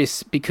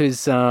curious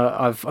because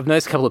I've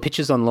noticed a couple of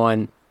pictures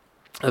online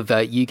of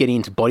you getting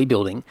into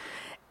bodybuilding.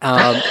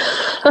 I'm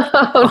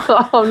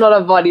not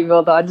a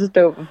bodybuilder. I just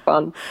do it for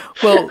fun.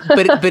 Well,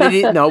 but it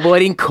is, no. Well, I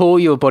didn't call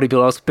you a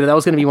bodybuilder, but that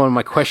was going to be one of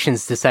my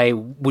questions to say,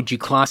 would you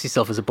class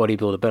yourself as a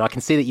bodybuilder? But I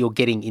can see that you're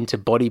getting into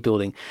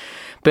bodybuilding.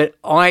 But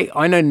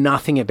I know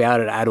nothing about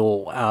it at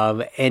all.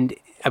 And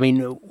I mean,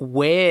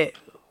 where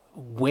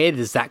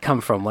does that come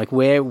from? Like,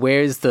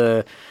 where's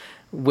the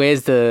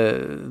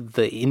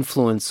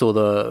influence or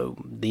the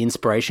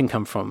inspiration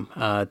come from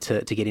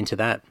to get into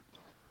that?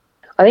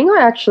 I think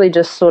I actually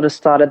just sort of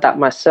started that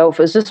myself.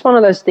 It was just one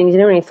of those things, you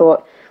know, when you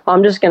thought,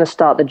 I'm just going to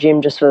start the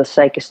gym just for the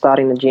sake of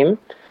starting the gym.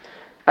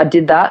 I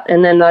did that,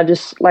 and then I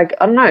just, like,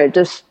 I don't know, it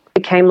just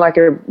became like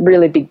a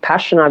really big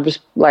passion. I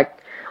just, like,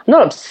 I'm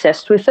not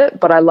obsessed with it,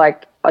 but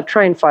I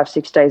train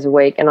 5-6 days a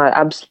week, and I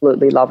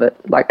absolutely love it,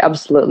 like,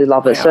 absolutely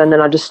love it. Yeah. So, and then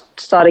I just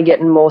started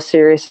getting more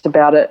serious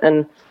about it,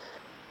 and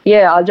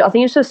yeah, I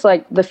think it's just,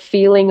 like, the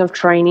feeling of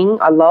training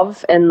I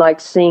love, and,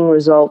 like, seeing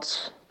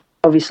results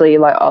obviously,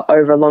 like,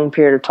 over a long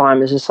period of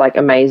time is just, like,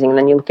 amazing. And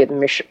then you look at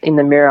in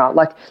the mirror,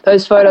 like,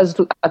 those photos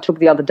I took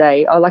the other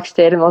day, I, like,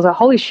 stared and I was like,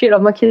 holy shit.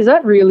 I'm like, is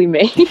that really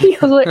me? I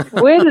was like,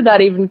 where did that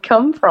even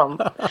come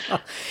from?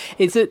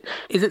 Is it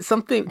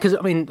something, because,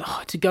 I mean,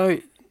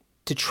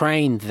 to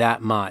train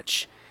that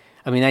much,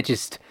 I mean, that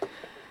just...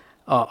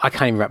 Oh, I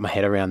can't even wrap my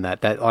head around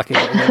that. That like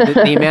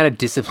the amount of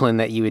discipline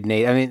that you would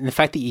need. I mean, the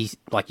fact that you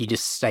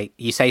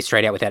say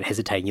straight out without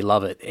hesitating, you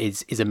love it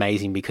is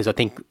amazing, because I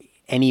think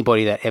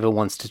anybody that ever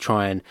wants to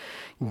try and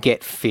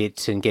get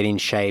fit and get in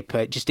shape,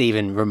 just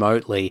even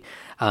remotely,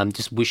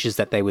 just wishes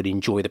that they would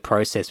enjoy the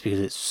process, because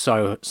it's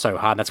so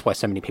hard. That's why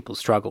so many people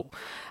struggle.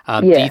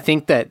 Do you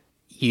think that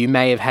you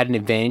may have had an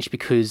advantage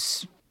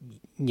because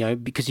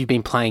you've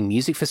been playing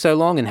music for so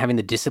long and having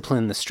the discipline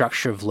and the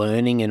structure of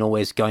learning and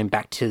always going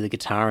back to the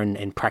guitar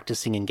and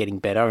practicing and getting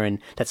better, and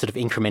that sort of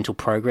incremental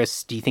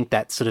progress? Do you think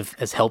that sort of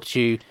has helped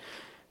you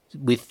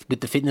with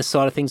the fitness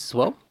side of things as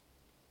well?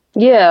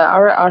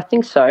 Yeah, I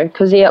think so.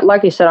 Because,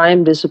 like you said, I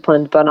am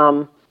disciplined, but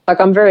like,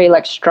 I'm very,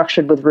 like,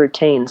 structured with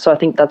routine. So I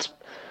think that's,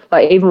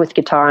 like, even with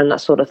guitar and that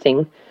sort of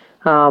thing,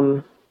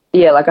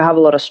 like, I have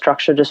a lot of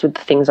structure just with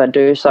the things I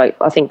do. So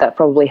I think that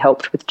probably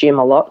helped with gym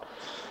a lot.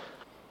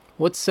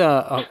 What's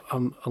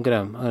I'm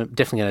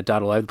definitely gonna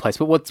dart all over the place,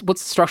 but what's the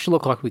structure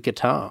look like with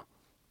guitar?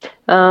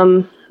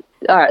 All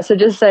right, so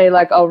just say,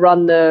 like, I'll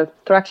run the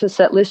Thraxas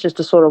set list just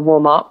to sort of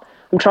warm up.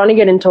 I'm trying to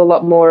get into a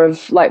lot more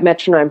of, like,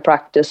 metronome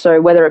practice. So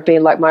whether it be,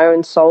 like, my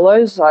own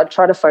solos, I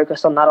try to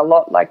focus on that a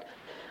lot, like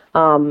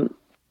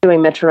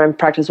doing metronome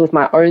practice with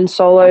my own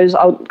solos.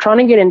 I'm trying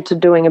to get into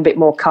doing a bit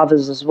more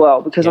covers as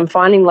well, because I'm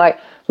finding, like,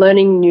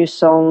 learning new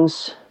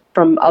songs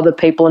from other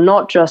people, and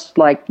not just,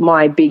 like,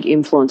 my big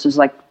influences,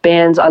 like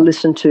bands I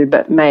listen to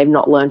but may have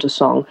not learned a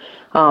song,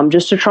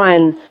 just to try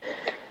and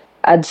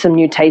add some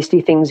new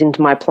tasty things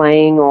into my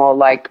playing, or,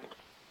 like,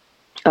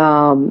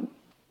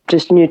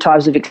 just new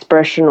types of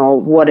expression or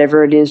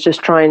whatever it is,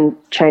 just try and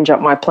change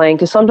up my playing.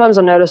 Because sometimes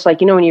I notice,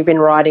 like, you know, when you've been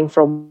writing for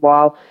a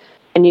while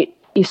and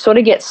you sort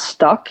of get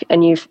stuck,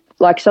 and you've,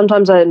 like,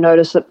 sometimes I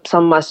notice that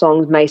some of my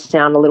songs may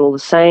sound a little the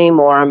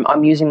same, or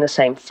I'm using the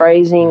same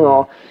phrasing,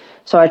 or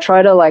so I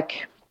try to,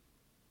 like,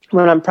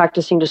 when I'm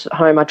practicing just at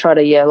home, I try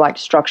to, like,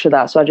 structure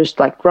that. So I just,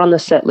 like, run the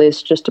set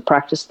list just to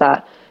practice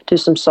that, do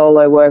some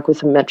solo work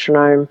with a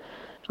metronome,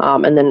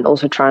 And then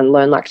also try and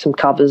learn like some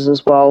covers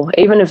as well.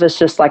 Even if it's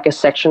just like a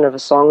section of a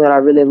song that I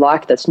really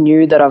like that's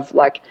new, that I've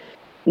like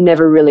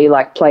never really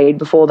like played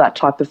before, that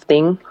type of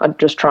thing, I'd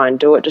just try and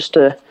do it just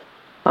to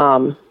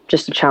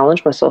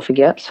challenge myself,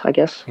 I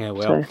guess. Yeah,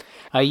 well, so.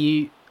 Are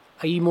you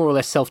more or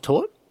less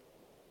self-taught?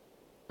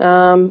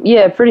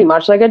 Yeah, pretty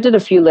much. Like I did a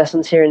few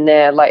lessons here and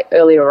there, like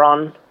earlier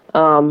on.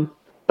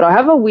 But I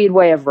have a weird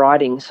way of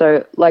writing,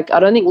 so like I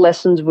don't think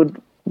lessons would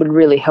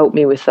really help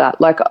me with that.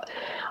 Like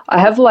I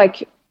have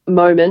like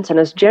moments, and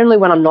it's generally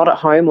when I'm not at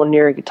home or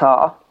near a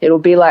guitar. It'll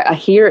be like I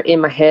hear it in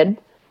my head,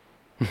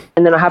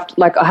 and then I have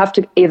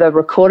to either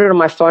record it on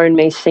my phone,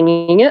 me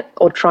singing it,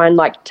 or try and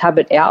like tab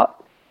it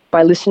out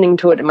by listening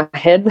to it in my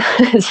head.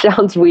 It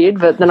sounds weird,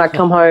 but then I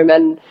come home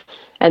and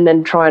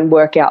then try and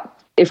work out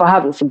if I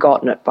haven't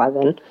forgotten it by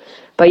then.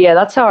 But yeah,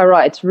 that's how I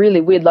write. It's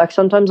really weird. Like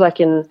sometimes I'll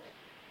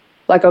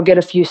get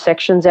a few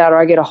sections out, or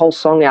I get a whole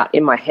song out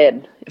in my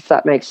head, if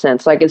that makes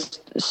sense. Like it's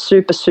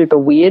super, super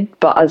weird,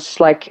 but it's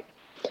like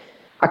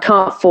I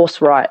can't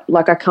force write.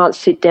 Like I can't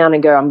sit down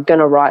and go, I'm going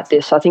to write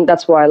this. I think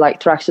that's why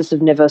like Thraxas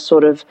have never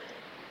sort of,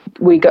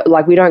 we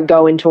don't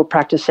go into a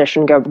practice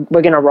session and go,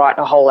 we're going to write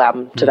a whole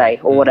album today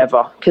or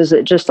whatever, because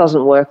it just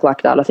doesn't work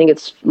like that. I think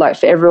it's like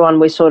for everyone,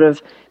 we sort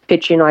of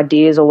pitch in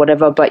ideas or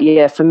whatever. But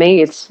yeah, for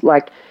me, it's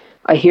like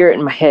I hear it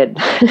in my head.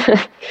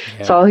 Yeah.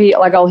 So I'll hear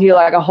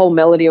like a whole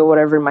melody or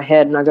whatever in my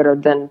head, and I got to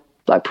then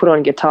like put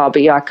on guitar.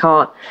 But yeah, I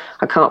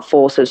can't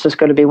force it. It's just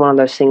got to be one of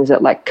those things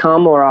that like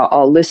come, or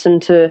I'll listen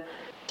to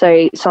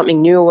say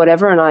something new or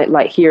whatever, and I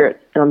like hear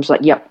it, and I'm just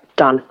like, yep,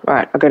 done. All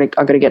right, I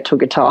gotta get to a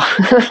guitar.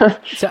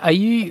 So are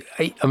you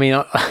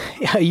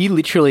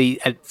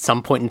literally at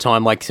some point in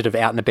time, like sort of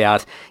out and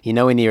about, you're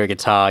nowhere near a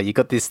guitar, you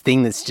got this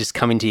thing that's just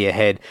come into your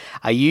head,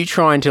 are you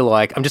trying to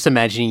like, I'm just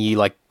imagining you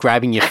like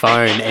grabbing your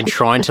phone and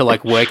trying to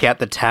like work out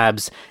the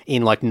tabs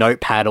in like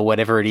Notepad or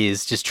whatever it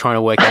is, just trying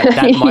to work out,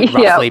 that might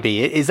roughly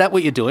be it. Is that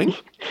what you're doing?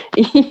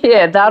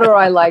 Yeah, that, or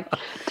I like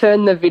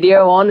turn the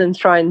video on and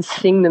try and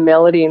sing the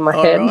melody in my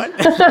head. Right.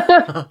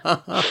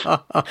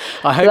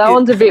 I hope that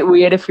one's a bit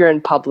weird if you're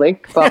in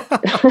public, but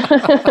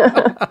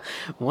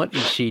what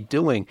is she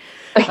doing?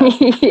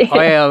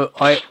 Yeah.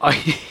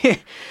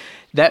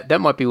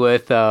 That might be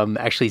worth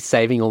actually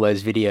saving all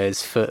those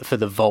videos for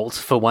the vault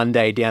for one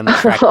day down the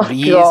track,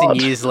 years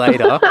and years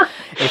later.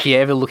 If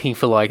you're ever looking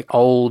for like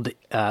old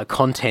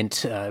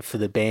content for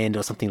the band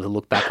or something to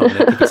look back on,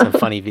 there could be some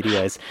funny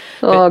videos.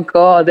 Oh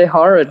God, they're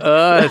horrid.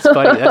 That's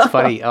funny. That's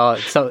funny.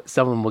 So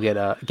some of them will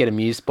get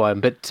amused by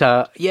them. But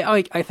yeah,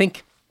 I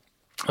think,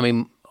 I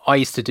mean, I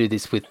used to do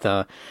this with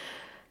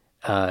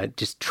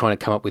just trying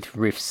to come up with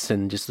riffs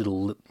and just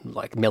little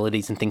like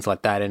melodies and things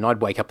like that. And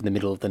I'd wake up in the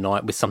middle of the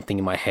night with something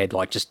in my head,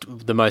 like just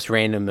the most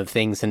random of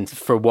things. And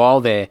for a while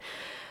there,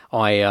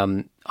 I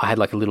had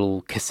like a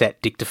little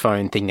cassette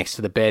dictaphone thing next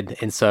to the bed.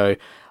 And so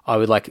I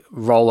would like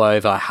roll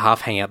over,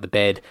 half hang out the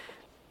bed,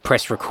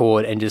 press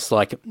record, and just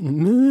like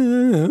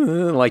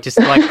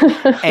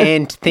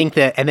and think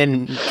that, and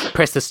then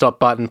press the stop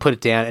button, put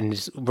it down, and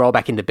just roll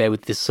back into bed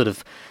with this sort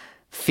of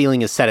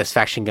feeling of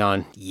satisfaction,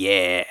 going,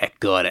 yeah,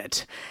 got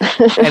it.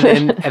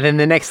 And then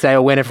the next day,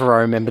 or whenever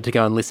I remember to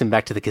go and listen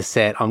back to the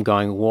cassette, I'm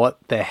going, what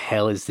the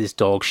hell is this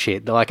dog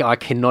shit? Like, I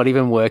cannot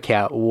even work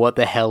out what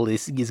the hell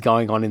is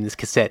going on in this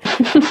cassette.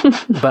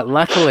 But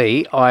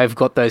luckily, I've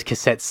got those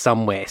cassettes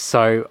somewhere.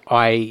 So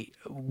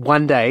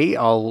one day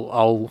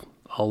I'll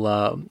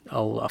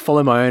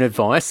follow my own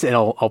advice, and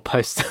I'll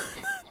post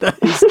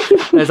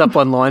those up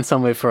online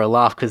somewhere for a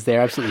laugh, because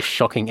they're absolutely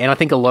shocking. And I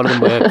think a lot of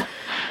them were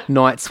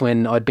nights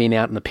when I'd been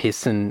out in the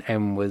piss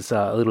and was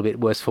a little bit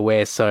worse for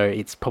wear. So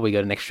it's probably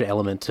got an extra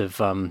element of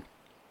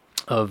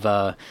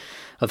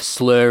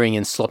slurring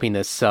and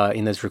sloppiness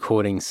in those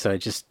recordings. So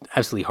just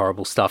absolutely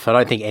horrible stuff. I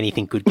don't think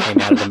anything good came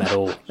out of them at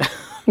all.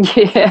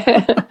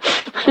 Yeah.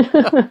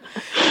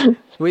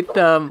 With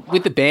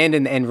the band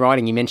and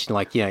writing, you mentioned,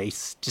 like, you know,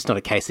 it's just not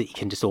a case that you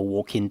can just all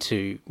walk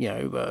into, you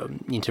know,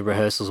 into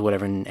rehearsals or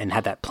whatever and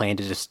have that plan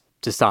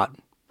to start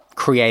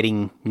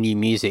creating new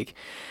music.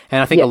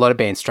 And I think a lot of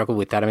bands struggle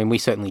with that. I mean, we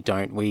certainly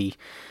don't.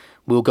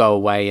 We'll go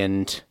away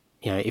and,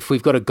 you know, if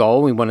we've got a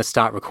goal, we want to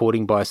start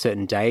recording by a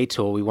certain date,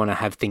 or we want to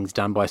have things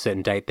done by a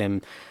certain date,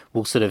 then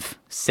we'll sort of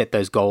set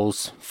those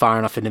goals far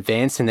enough in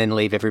advance and then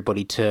leave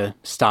everybody to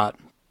start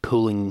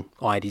pooling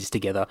ideas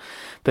together.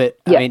 But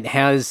I mean,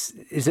 is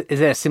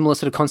there a similar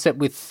sort of concept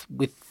with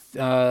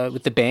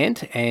the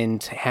band,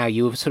 and how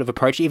you sort of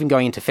approach it? Even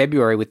going into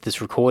February with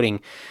this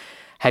recording,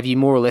 have you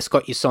more or less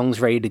got your songs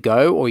ready to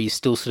go, or are you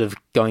still sort of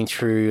going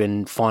through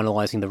and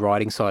finalising the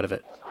writing side of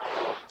it?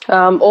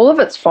 All of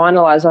it's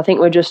finalised. I think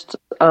we're just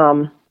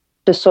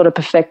sort of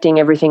perfecting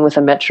everything with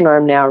a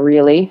metronome now,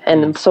 really.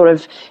 And sort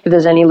of, if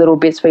there's any little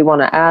bits we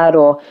want to add,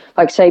 or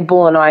like say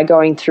Bull and I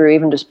going through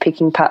even just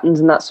picking patterns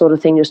and that sort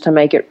of thing, just to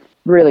make it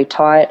really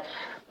tight,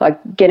 like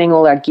getting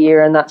all our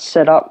gear and that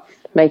set up,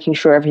 making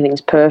sure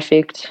everything's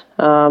perfect.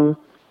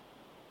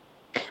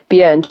 But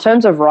yeah, in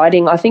terms of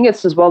riding, I think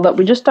it's as well that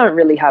we just don't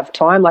really have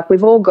time. Like,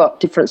 we've all got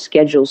different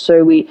schedules,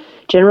 so we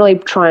generally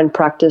try and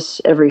practice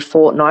every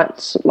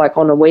fortnight, like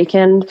on a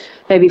weekend,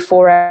 maybe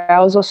 4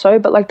 hours or so.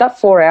 But like that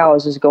 4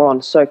 hours is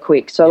gone so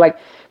quick. So like,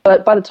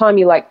 but by the time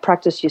you like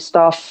practice your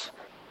stuff,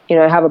 you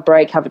know, have a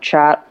break, have a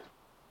chat,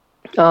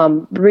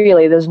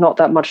 really there's not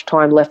that much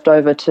time left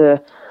over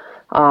to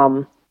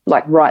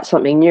like write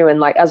something new. And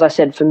like, as I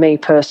said, for me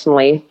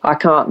personally, I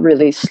can't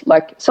really,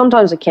 like,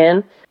 sometimes I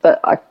can, but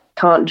I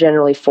can't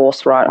generally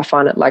force write. I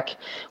find it like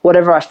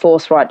whatever I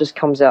force write just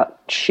comes out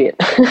shit.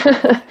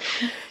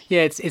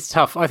 Yeah, it's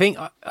tough. I think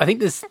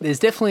there's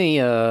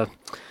definitely I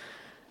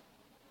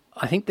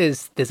think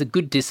there's a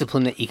good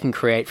discipline that you can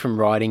create from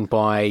writing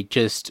by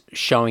just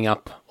showing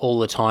up all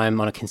the time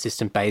on a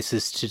consistent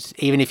basis, just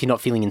even if you're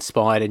not feeling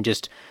inspired, and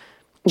just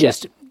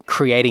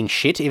creating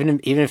shit,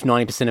 even if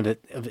 90%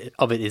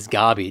 of it is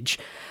garbage.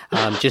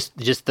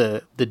 Just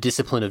the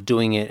discipline of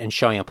doing it and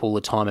showing up all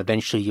the time.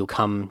 Eventually, you'll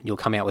come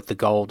out with the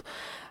gold.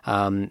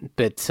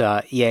 But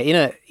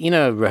in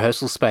a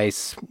rehearsal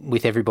space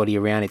with everybody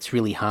around, it's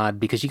really hard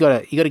because you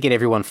got to get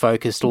everyone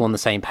focused, all on the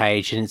same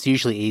page, and it's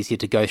usually easier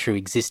to go through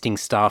existing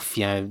stuff.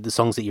 You know, the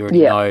songs that you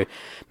already know,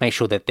 make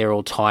sure that they're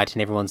all tight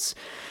and everyone's,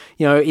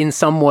 you know, in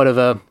somewhat of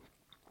a,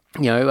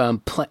 you know,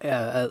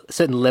 a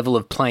certain level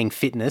of playing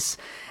fitness.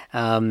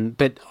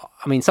 But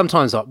I mean,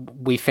 sometimes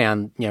we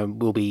found, you know,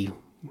 we'll be,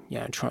 you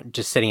know,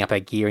 just setting up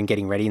our gear and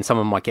getting ready, and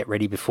someone might get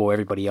ready before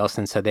everybody else,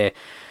 and so they're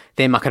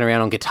mucking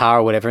around on guitar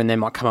or whatever, and they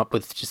might come up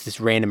with just this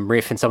random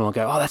riff, and someone will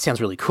go, "Oh, that sounds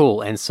really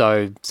cool," and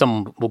so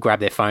someone will grab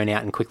their phone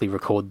out and quickly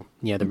record,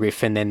 you know, the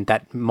riff, and then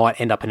that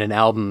might end up in an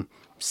album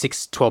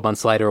 12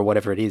 months later or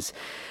whatever it is.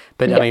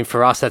 But I mean,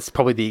 for us, that's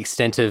probably the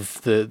extent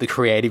of the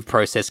creative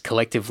process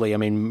collectively. I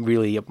mean,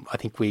 really, I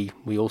think we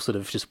all sort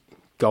of just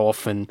go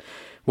off and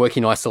work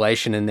in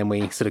isolation, and then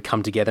we sort of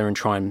come together and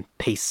try and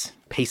piece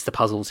the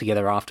puzzle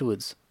together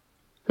afterwards.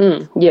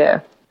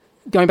 Yeah.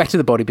 Going back to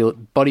the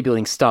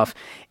bodybuilding stuff,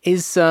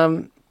 is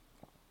there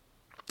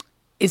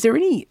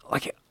any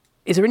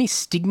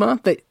stigma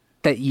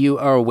that you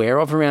are aware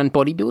of around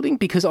bodybuilding?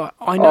 Because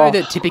I know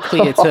that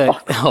typically it's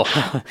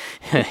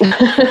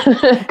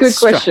good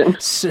question.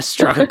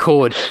 Struck a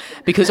chord.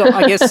 Because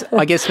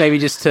I guess maybe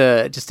just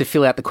to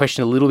fill out the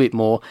question a little bit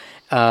more,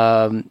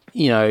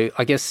 you know,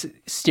 I guess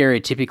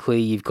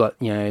stereotypically you've got,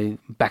 you know,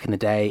 back in the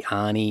day,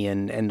 Arnie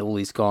and all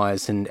these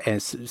guys, and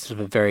it's sort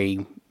of a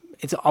very,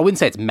 I wouldn't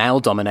say it's male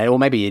dominated, or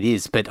maybe it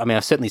is, but I mean,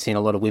 I've certainly seen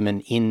a lot of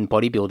women in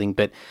bodybuilding,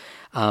 but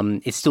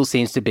it still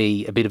seems to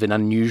be a bit of an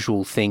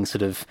unusual thing,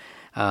 sort of,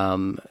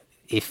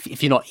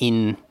 if you're not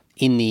in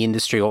the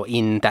industry or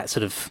in that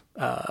sort of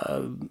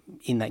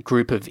in that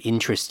group of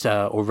interest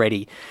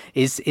already.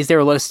 Is there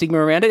a lot of stigma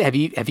around it?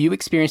 Have you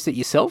experienced it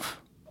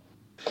yourself?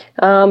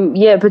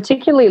 Yeah,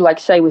 particularly like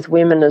say with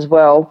women as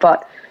well,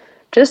 but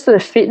just the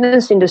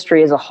fitness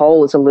industry as a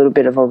whole is a little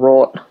bit of a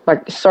rort.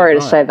 Like, sorry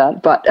to say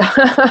that, but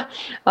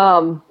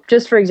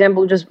just for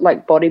example, just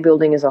like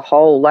bodybuilding as a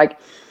whole, like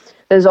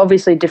there's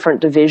obviously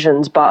different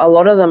divisions, but a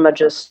lot of them are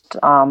just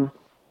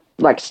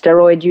like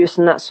steroid use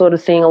and that sort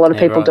of thing. A lot of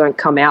people don't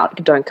come out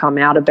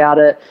about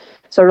it.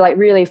 So like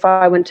really, if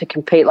I went to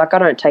compete, like I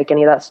don't take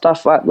any of that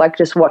stuff. I like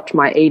just watch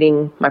my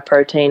eating, my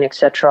protein,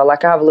 etc.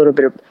 Like I have a little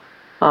bit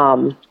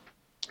of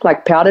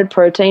like powdered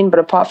protein, but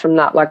apart from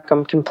that, like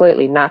I'm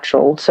completely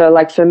natural. So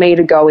like for me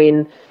to go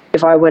in,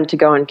 if I went to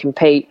go and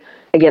compete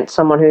against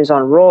someone who's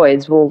on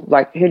roids, well,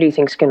 like who do you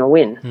think's going to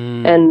win?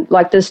 And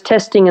like there's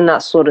testing and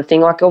that sort of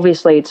thing. Like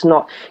obviously it's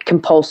not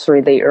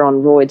compulsory that you're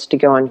on roids to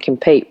go and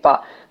compete,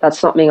 but that's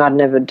something I'd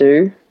never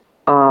do.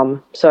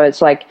 So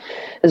it's like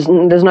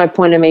there's no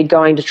point in me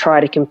going to try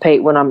to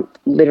compete when I'm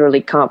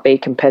literally can't be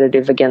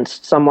competitive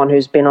against someone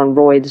who's been on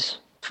roids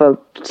for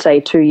say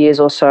 2 years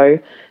or so,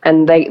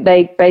 and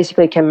they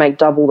basically can make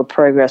double the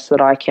progress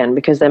that I can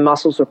because their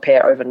muscles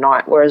repair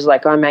overnight, whereas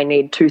like I may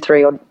need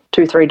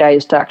 2-3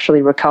 days to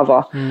actually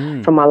recover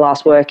from my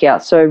last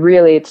workout. So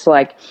really it's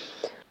like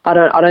I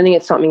don't think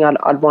it's something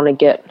I'd want to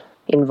get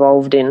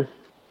involved in.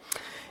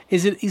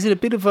 Is it a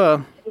bit of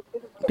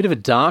a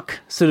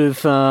dark sort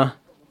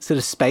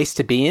of space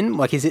to be in?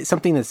 Like, is it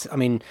something that's, I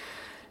mean,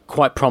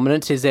 quite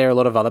prominent? Is there a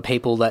lot of other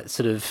people that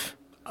sort of,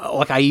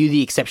 like, are you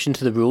the exception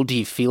to the rule? Do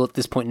you feel at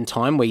this point in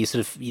time where you sort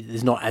of,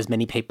 there's not as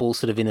many people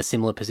sort of in a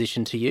similar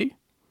position to you?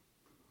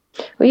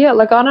 Well, yeah,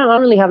 like I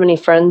don't really have any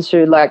friends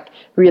who like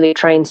really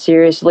train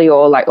seriously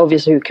or like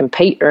obviously who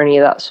compete or any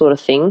of that sort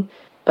of thing.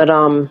 But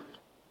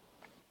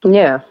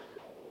yeah.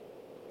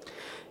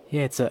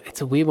 Yeah,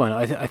 it's a weird one.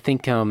 I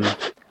think I'm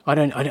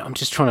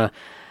just trying to.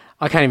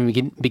 I can't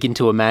even begin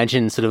to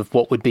imagine sort of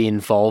what would be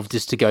involved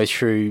just to go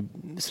through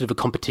sort of a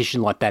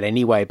competition like that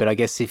anyway. But I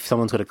guess if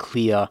someone's got a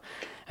clear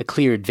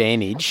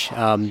advantage,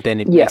 then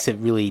it makes it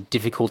really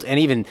difficult and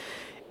even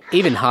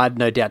hard,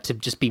 no doubt, to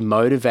just be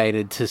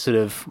motivated to sort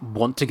of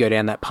want to go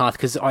down that path.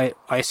 Because I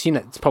assume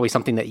that's probably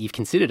something that you've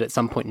considered at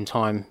some point in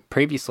time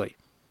previously.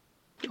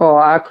 Oh,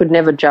 I could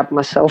never jab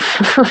myself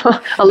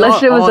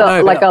unless it was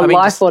a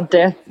life or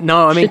death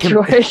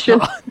situation.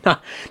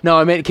 No,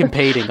 I meant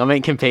competing.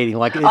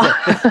 Like, is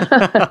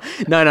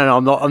it... no.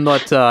 I'm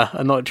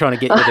not trying to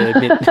get you to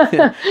admit.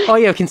 Oh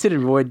yeah,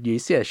 considered roid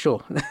use. Yeah,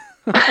 sure.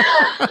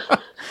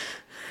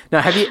 Now,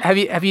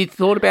 have you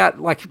thought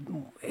about, like,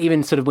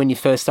 even sort of when you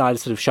first started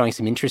sort of showing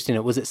some interest in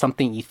it, was it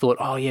something you thought,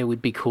 oh yeah, it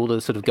would be cool to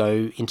sort of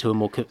go into a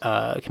more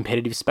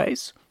competitive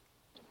space?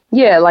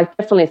 Yeah, like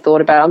definitely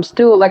thought about it.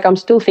 I'm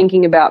still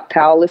thinking about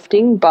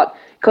powerlifting, but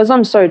because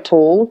I'm so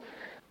tall,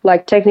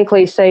 like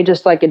technically say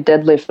just like a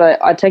deadlift,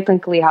 I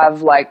technically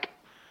have like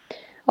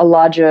a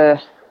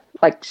larger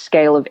like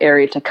scale of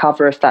area to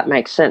cover, if that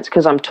makes sense,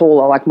 because I'm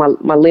taller. Like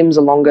my limbs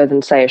are longer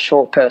than say a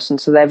short person,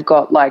 so they've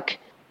got like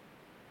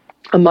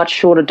a much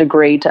shorter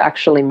degree to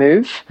actually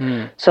move.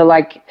 So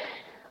like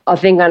I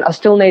think I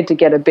still need to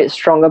get a bit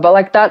stronger, but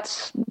like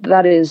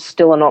that is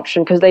still an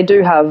option because they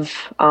do have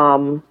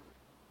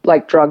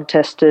like drug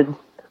tested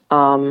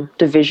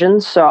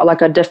divisions. So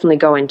like I definitely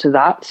go into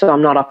that. So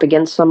I'm not up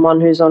against someone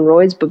who's on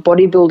roids, but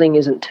bodybuilding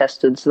isn't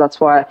tested. So that's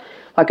why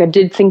like I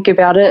did think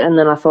about it, and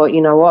then I thought,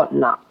 you know what?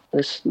 Nah,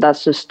 this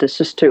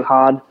is too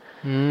hard.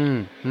 How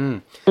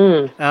long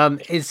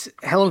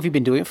have you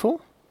been doing it for?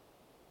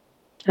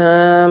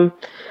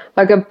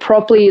 Like a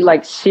properly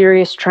like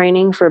serious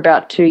training for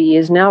about 2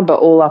 years now, but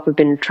all up I've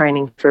been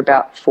training for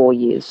about 4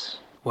 years.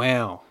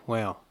 Wow.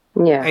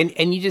 Yeah.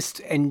 And you just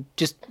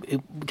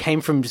it came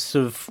from just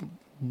sort of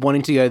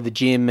wanting to go to the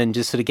gym and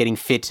just sort of getting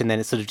fit, and then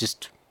it sort of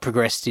just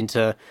progressed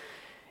into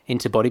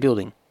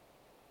bodybuilding.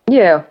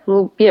 Yeah,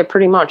 well, yeah,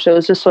 pretty much. It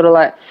was just sort of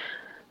like,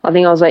 I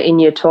think I was like in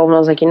year 12 and I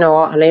was like, you know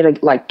what, I need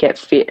to like get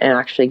fit and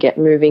actually get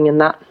moving in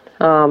that.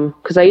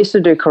 Because I used to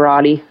do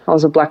karate. I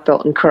was a black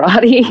belt in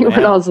karate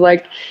when I was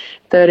like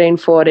 13,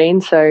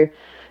 14. So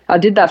I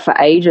did that for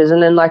ages.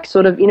 And then like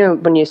sort of, you know,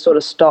 when you sort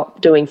of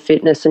stop doing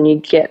fitness and you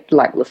get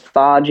like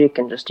lethargic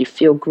and just you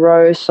feel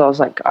gross. So I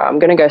was like, I'm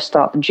going to go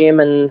start the gym.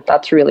 And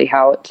that's really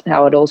how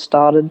it all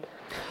started.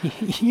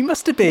 You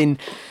must have been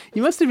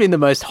the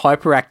most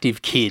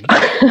hyperactive kid.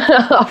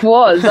 I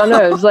was. I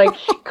know. It was like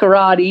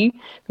karate,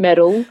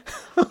 metal.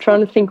 I'm trying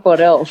to think what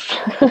else.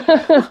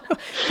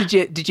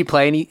 Did you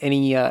play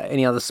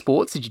any other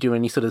sports? Did you do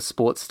any sort of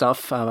sports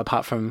stuff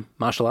apart from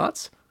martial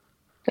arts?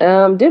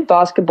 Did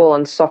basketball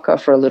and soccer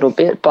for a little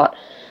bit, but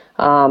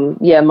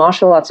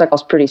martial arts, like I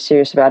was pretty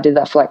serious about. I did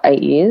that for like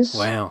 8 years.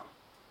 Wow.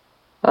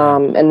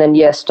 And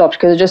then stopped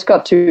because it just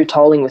got too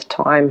tolling with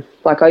time.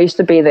 Like I used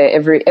to be there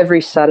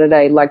every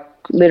Saturday, like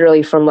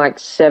literally from like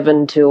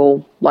 7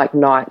 till like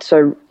night.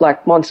 So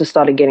like once I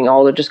started getting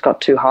older, it just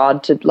got too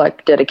hard to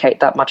like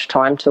dedicate that much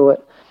time to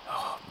it.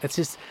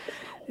 It's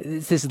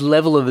this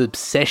level of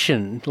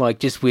obsession, like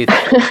just with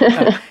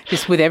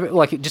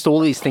just all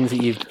these things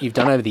that you've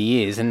done over the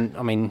years. And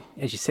I mean,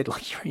 as you said,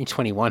 like you're only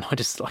 21. I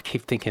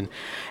keep thinking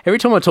every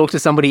time I talk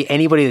to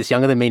anybody that's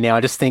younger than me now,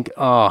 I just think,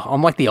 oh,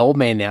 I'm like the old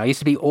man now. I used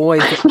to be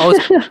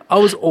I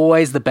was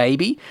always the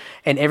baby,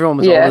 and everyone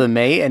was older than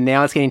me. And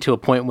now it's getting to a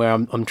point where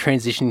I'm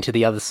transitioning to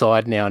the other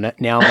side now.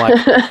 Now I'm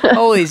like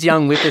all these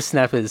young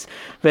whippersnappers.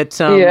 But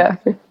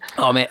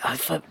oh man,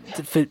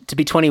 to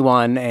be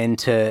 21 and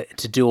to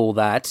do all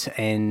that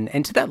and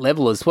to that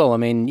level as well. I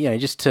mean, you know,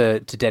 just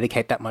to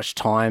dedicate that much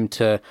time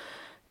to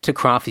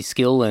craft your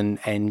skill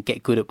and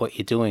get good at what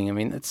you're doing. I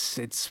mean,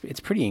 it's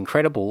pretty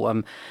incredible.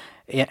 And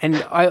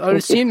I would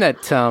assume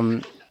that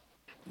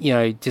you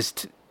know,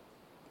 just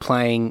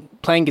playing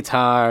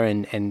guitar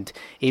and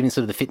even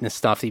sort of the fitness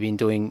stuff that you've been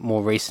doing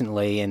more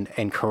recently and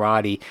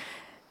karate.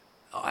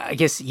 I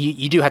guess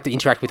you do have to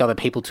interact with other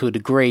people to a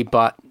degree,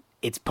 but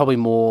it's probably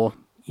more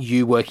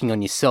you working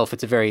on yourself.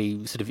 It's a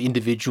very sort of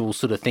individual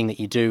sort of thing that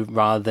you do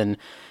rather than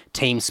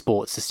team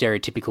sports, the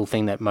stereotypical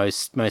thing that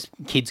most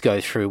kids go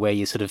through where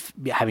you're sort of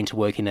having to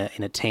work in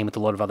a team with a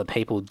lot of other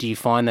people. Do you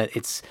find that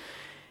it's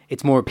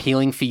more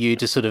appealing for you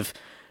to sort of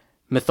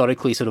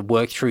methodically sort of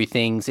work through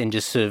things and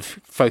just sort of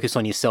focus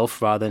on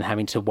yourself rather than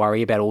having to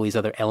worry about all these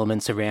other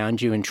elements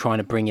around you and trying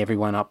to bring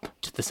everyone up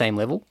to the same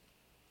level?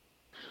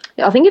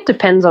 I think it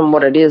depends on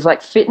what it is.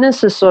 Like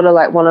fitness is sort of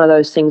like one of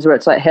those things where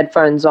it's like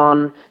headphones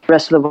on, the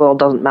rest of the world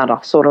doesn't matter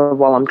sort of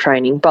while I'm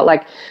training. But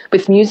like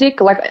with music,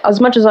 like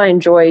as much as I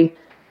enjoy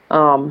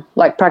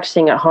like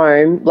practicing at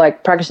home,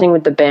 like practicing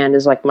with the band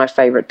is like my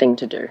favorite thing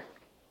to do.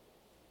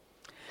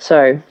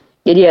 So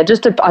I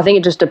think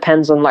it just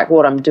depends on like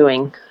what I'm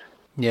doing.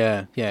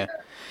 Yeah.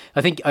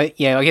 I think, I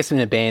guess in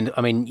a band,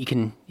 I mean, you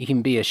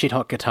can be a shit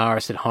hot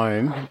guitarist at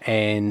home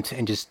and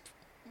just,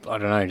 I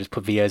don't know, just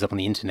put videos up on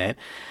the internet.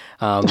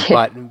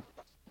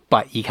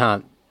 But you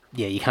can't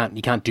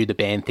do the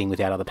band thing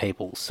without other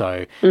people.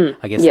 So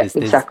I guess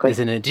there's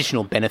an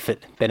additional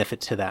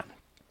benefit to that.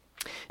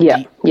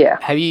 Yeah.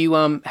 Have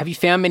you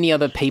found many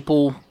other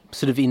people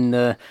sort of in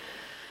the,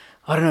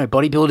 I don't know,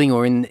 bodybuilding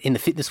or in the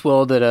fitness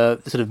world that are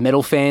sort of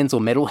metal fans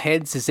or metal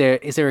heads? Is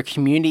there a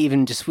community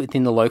even just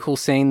within the local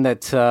scene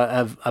that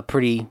are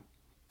pretty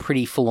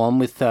full on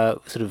with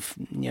sort of,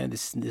 you know,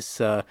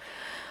 this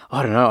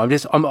I don't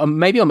know.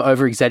 Maybe I'm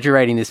over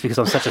exaggerating this because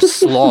I'm such a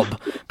slob,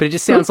 but it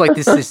just sounds like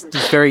this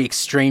very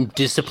extreme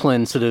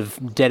discipline, sort of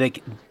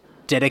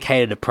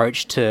dedicated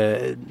approach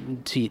to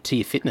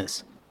your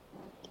fitness.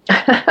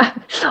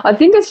 I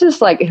think it's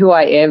just like who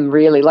I am,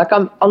 really. Like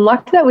I'm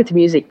like that with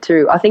music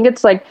too. I think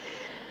it's like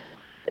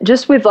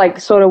just with like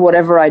sort of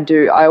whatever I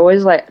do, I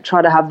always like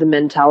try to have the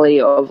mentality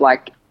of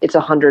like it's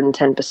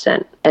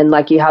 110%, and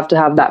like you have to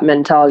have that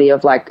mentality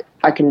of like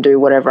I can do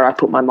whatever I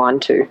put my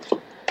mind to.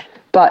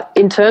 But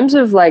in terms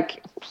of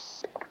like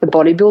the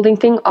bodybuilding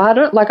thing,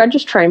 I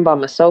just train by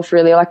myself,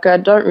 really. Like I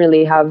don't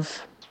really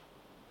have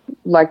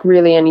like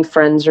really any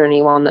friends or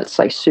anyone that's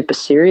like super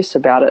serious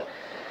about it.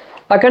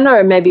 Like I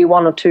know maybe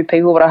one or two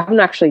people, but I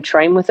haven't actually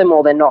trained with them,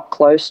 or they're not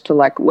close to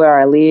like where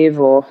I live,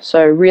 or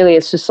so really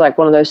it's just like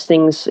one of those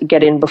things,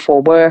 get in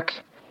before work.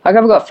 Like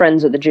I've got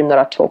friends at the gym that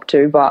I talk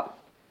to, but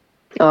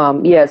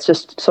yeah, it's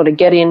just sort of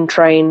get in,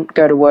 train,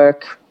 go to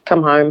work,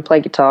 come home, play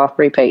guitar,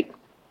 repeat.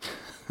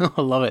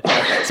 I love it.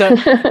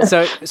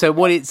 So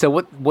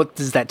what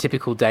does that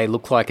typical day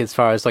look like as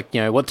far as like,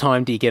 you know, what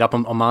time do you get up?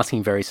 I'm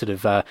asking very sort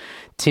of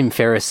Tim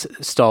Ferriss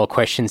style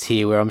questions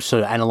here, where I'm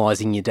sort of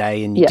analysing your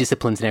day and your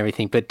disciplines and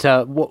everything. But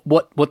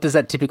what does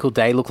that typical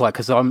day look like?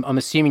 Because I'm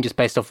assuming, just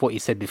based off what you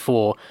said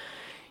before,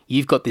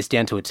 you've got this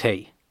down to a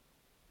T.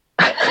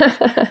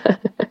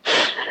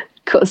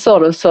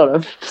 Sort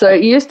of. So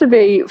it used to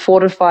be 4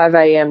 to 5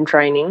 a.m.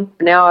 training.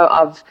 Now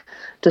I've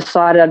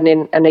decided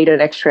I need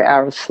an extra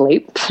hour of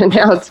sleep. So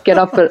now it's get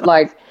up at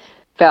like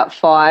about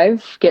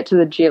 5, get to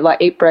the gym, like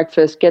eat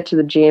breakfast, get to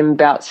the gym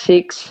about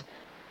 6,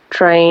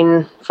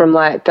 train from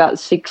like about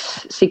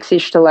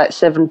 6-ish to like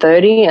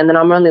 7:30, and then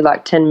I'm only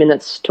like 10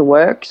 minutes to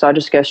work. So I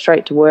just go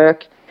straight to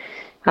work.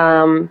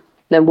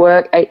 Then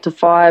work 8 to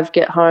 5,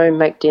 get home,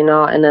 make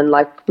dinner, and then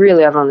like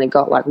really I've only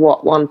got like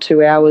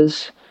 1-2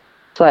 hours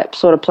to like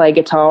sort of play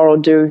guitar or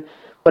do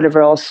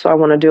whatever else I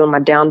want to do in my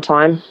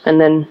downtime.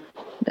 And then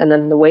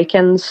the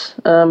weekends,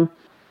 I'm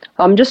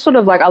just sort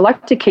of like, I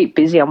like to keep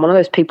busy. I'm one of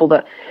those people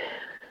that,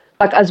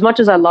 like, as much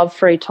as I love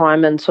free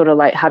time and sort of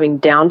like having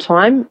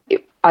downtime,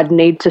 I'd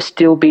need to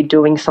still be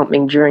doing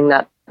something during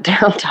that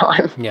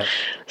downtime. Yeah.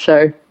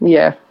 So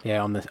yeah.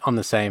 Yeah, I'm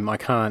the same. I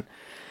can't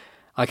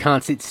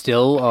sit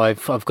still.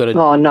 I've got to.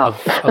 Oh no.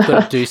 I've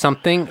got to do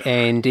something,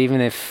 and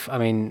even if, I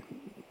mean,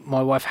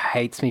 my wife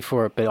hates me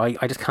for it, but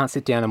I just can't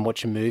sit down and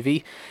watch a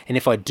movie. And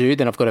if I do,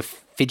 then I've got to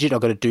fidget.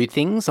 I've got to do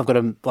things. I've got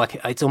to, like,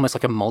 it's almost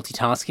like a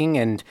multitasking.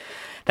 And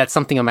that's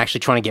something I'm actually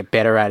trying to get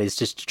better at, is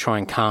just to try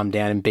and calm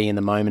down and be in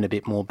the moment a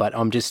bit more. But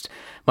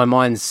my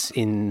mind's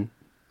in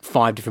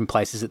 5 different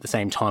places at the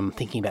same time. I'm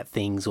thinking about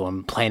things, or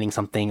I'm planning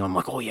something. I'm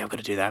like, oh yeah, I've got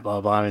to do that, blah,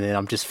 blah, blah. And then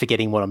I'm just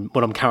forgetting what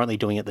I'm currently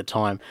doing at the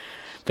time.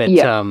 But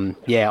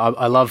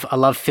I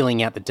love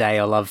filling out the day.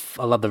 I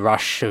love the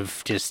rush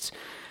of just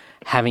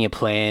having a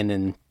plan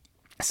and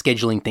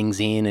scheduling things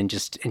in and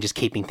just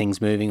keeping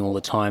things moving all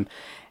the time.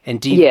 And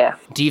do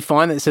you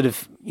find that sort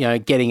of, you know,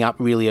 getting up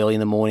really early in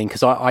the morning?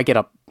 Because I get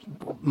up,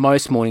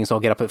 most mornings I'll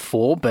get up at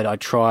 4, but I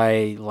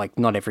try, like,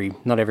 not every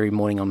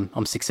morning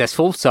I'm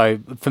successful. So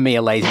for me,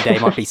 a lazy day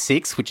might be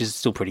 6, which is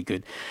still pretty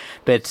good.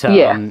 But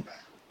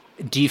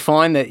do you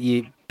find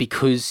that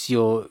because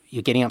you're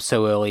getting up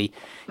so early,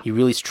 you're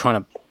really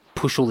trying to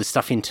push all this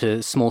stuff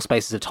into small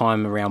spaces of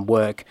time around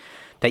work,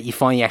 that you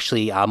find you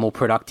actually are more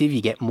productive,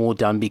 you get more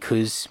done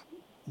because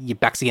your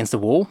back's against the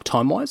wall,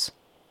 time-wise?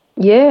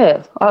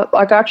 Yeah,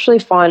 I actually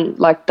find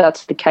like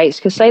that's the case.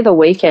 Because say the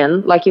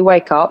weekend, like you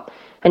wake up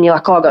and you're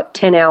like, oh, I've got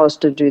 10 hours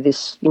to do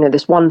this, you know,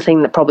 this one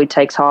thing that probably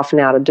takes half an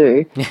hour to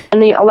do.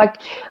 And then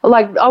like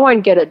I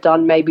won't get it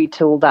done maybe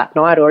till that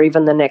night or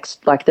even the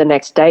next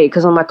day,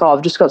 because I'm like, oh,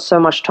 I've just got so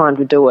much time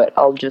to do it.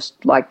 I'll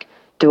just like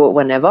do it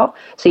whenever.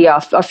 So yeah,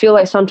 I feel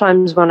like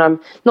sometimes when I'm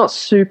not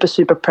super,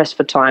 super pressed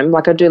for time,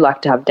 like I do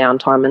like to have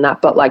downtime and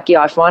that, but like,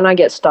 yeah, I find I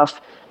get stuff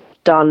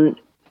done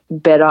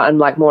better and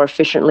like more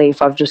efficiently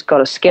if I've just got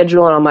a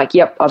schedule and I'm like,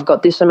 yep, I've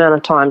got this amount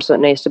of time, so it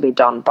needs to be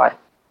done by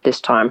this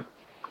time.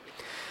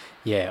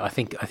 Yeah, I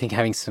think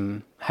having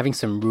some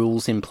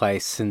rules in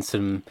place and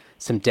some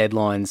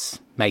deadlines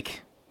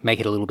make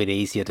it a little bit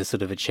easier to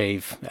sort of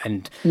achieve.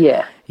 And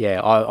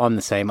I'm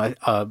the same.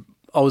 I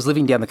was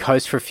living down the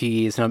coast for a few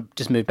years, and I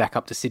just moved back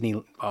up to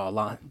Sydney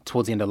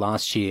towards the end of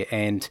last year,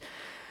 and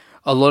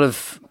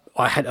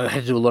I had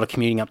to do a lot of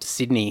commuting up to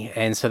Sydney,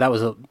 and so that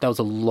was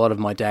a lot of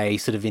my day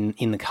sort of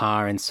in the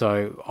car, and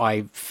so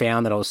I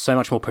found that I was so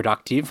much more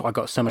productive. I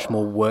got so much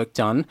more work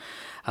done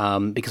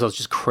because I was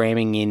just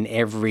cramming in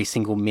every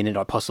single minute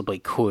I possibly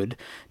could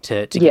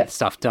to get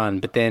stuff done.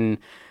 But then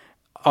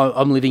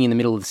I'm living in the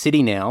middle of the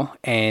city now,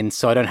 and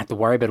so I don't have to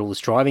worry about all this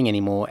driving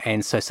anymore,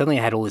 and so suddenly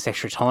I had all this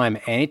extra time,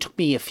 and it took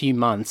me a few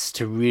months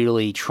to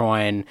really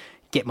try and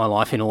get my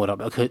life in order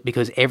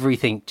because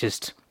everything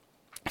just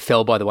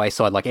fell by the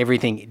wayside. Like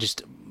everything,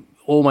 just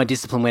all my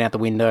discipline went out the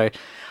window.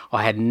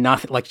 I had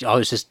nothing, like I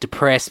was just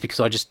depressed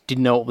because I just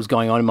didn't know what was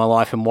going on in my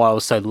life and why I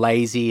was so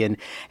lazy. And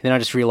then I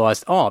just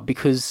realized,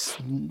 because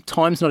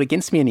time's not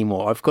against me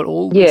anymore. I've got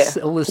all this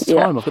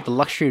time. I've got the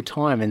luxury of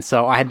time. And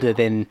so I had to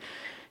then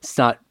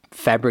start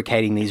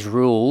fabricating these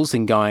rules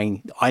and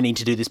going, I need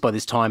to do this by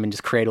this time, and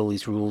just create all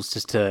these rules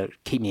just to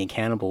keep me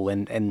accountable.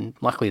 And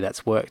luckily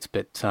that's worked.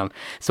 But so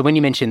when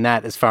you mentioned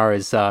that, as far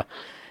as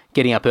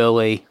getting up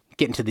early,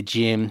 getting to the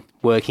gym,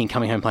 working,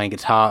 coming home playing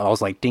guitar, I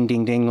was like, ding,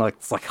 ding, ding. Like,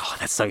 it's like, oh,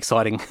 that's so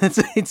exciting.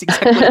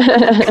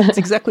 It's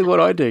exactly what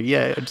I do.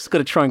 Yeah, I just got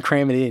to try and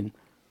cram it in.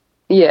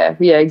 Yeah,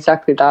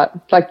 exactly that.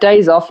 Like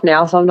days off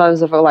now,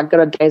 sometimes if I like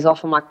got a days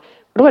off, I'm like,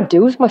 what do I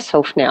do with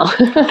myself now?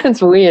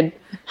 It's weird.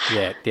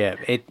 Yeah.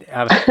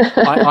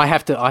 I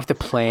have to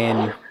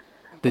plan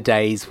the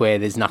days where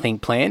there's nothing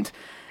planned,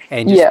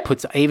 and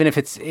just even if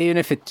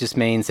it just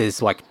means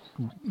there's like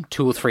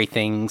 2 or 3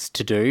 things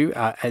to do.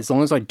 As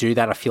long as I do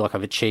that, I feel like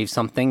I've achieved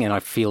something, and I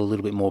feel a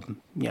little bit more,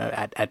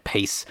 at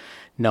peace,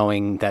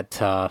 knowing that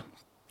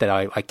that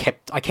I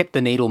kept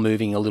the needle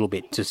moving a little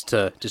bit just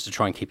to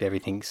try and keep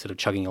everything sort of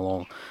chugging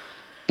along.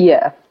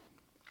 Yeah.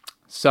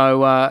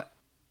 So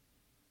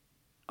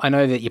I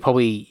know that you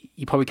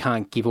probably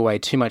can't give away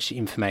too much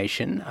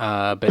information,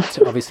 but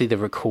obviously the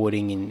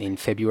recording in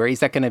February, is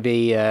that going to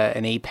be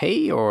an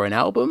EP or an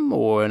album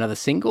or another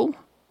single?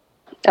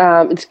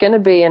 It's going to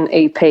be an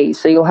EP,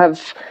 so you'll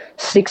have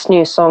 6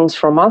 new songs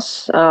from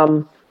us. I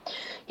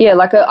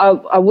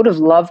would have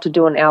loved to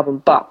do an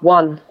album, but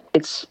 1,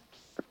 it's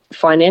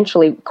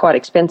financially quite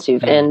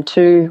expensive, and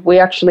 2, we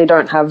actually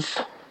don't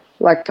have,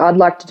 I'd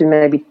like to do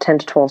maybe 10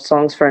 to 12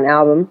 songs for an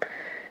album.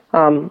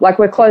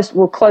 We're close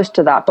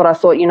to that, but I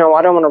thought,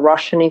 I don't want to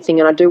rush anything,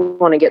 and I do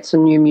want to get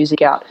some new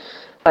music out,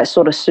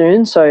 sort of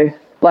soon. So,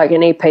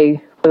 an EP,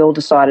 we all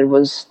decided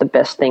was the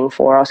best thing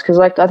for us, because,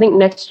 I think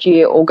next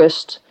year,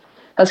 August,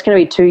 that's going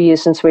to be 2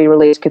 years since we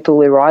released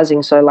Cthulhu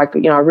Rising. So, I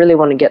really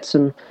want to get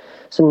some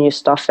new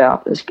stuff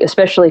out,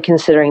 especially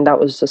considering that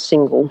was a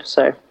single.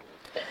 So,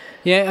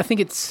 yeah, I think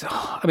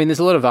there's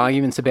a lot of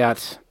arguments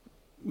about,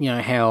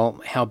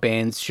 how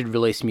bands should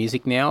release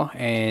music now,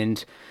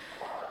 and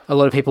a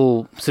lot of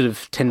people sort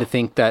of tend to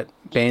think that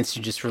bands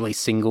should just release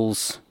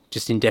singles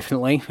just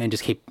indefinitely and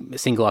just keep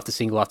single after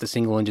single after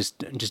single and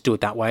just do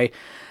it that way.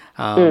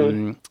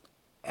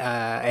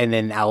 And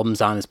then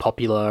albums aren't as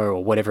popular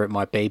or whatever it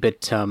might be.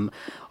 But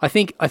I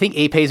think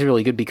EPs are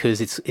really good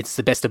because it's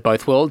the best of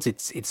both worlds.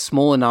 It's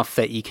small enough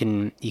that you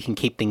can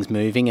keep things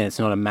moving, and it's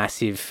not a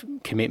massive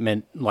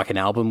commitment like an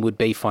album would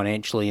be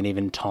financially and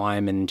even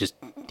time and just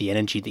the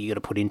energy that you got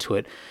to put into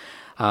it.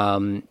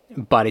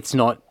 But it's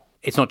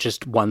not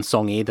just one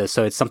song either,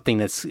 so it's something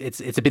it's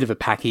a bit of a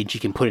package.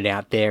 You can put it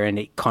out there, and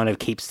it kind of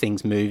keeps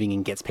things moving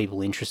and gets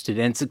people interested.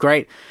 And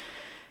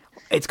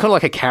it's kind of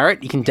like a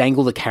carrot. You can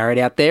dangle the carrot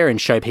out there and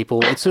show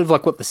people. It's sort of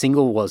like what the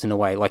single was in a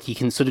way. Like you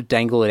can sort of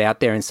dangle it out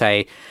there and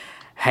say,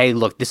 "Hey,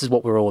 look, this is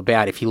what we're all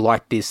about. If you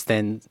like this,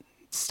 then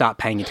start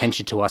paying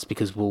attention to us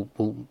because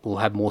we'll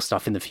have more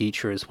stuff in the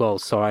future as well."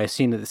 So I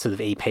assume that the sort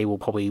of EP will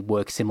probably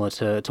work similar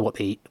to what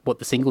the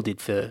single did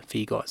for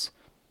you guys.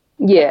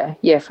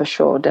 Yeah, for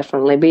sure,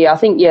 definitely. But I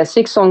think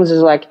 6 songs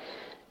is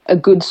a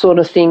good sort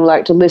of thing,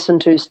 to listen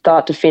to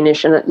start to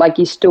finish, and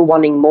you're still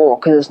wanting more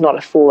because it's not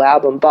a full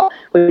album. But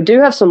we do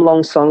have some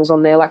long songs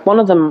on there. One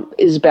of them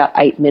is about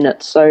 8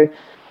 minutes, so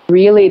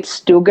really it's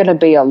still going to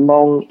be a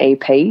long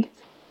EP,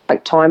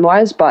 time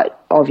wise,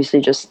 but obviously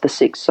just the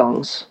 6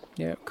 songs.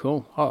 Yeah,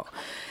 cool. Oh,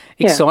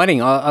 exciting!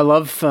 Yeah. I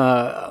love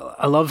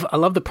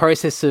the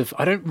process of.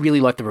 I don't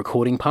really like the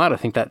recording part. I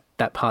think that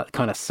part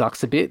kind of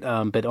sucks a bit.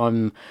 But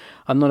I'm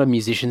not a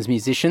musician's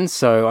musician,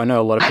 so I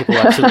know a lot of people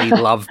absolutely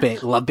love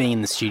being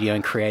in the studio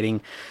and creating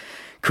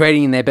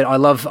in there. But I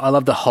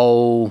love the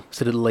whole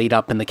sort of lead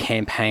up and the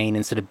campaign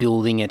and sort of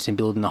building it and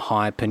building the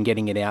hype and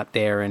getting it out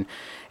there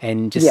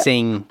and just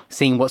seeing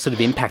what sort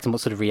of impact and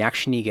what sort of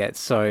reaction you get.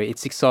 So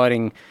it's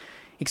exciting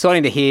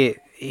to hear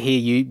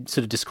you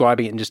sort of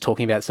describing it and just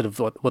talking about sort of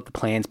what the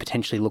plans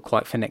potentially look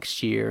like for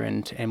next year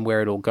and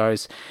where it all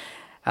goes.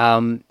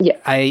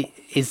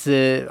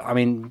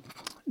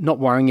 Not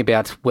worrying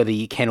about whether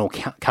you can or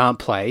can't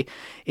play,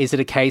 is it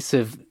a case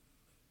of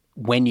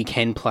when you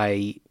can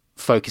play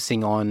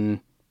focusing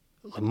on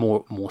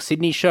more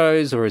Sydney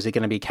shows, or is it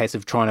going to be a case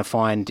of trying to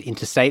find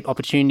interstate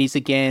opportunities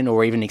again,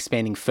 or even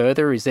expanding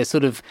further? Is there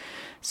sort of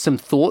some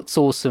thoughts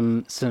or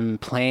some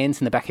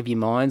plans in the back of your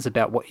minds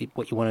about what you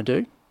want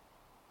to do?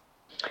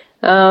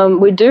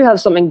 We do have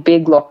something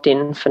big locked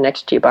in for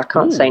next year, but I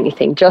can't say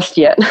anything just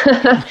yet.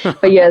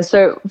 But yeah,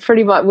 so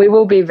pretty much we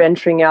will be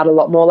venturing out a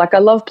lot more. I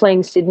love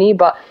playing Sydney,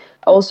 but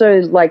I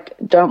also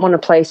don't want to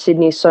play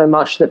Sydney so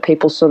much that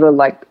people sort of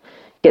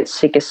get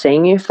sick of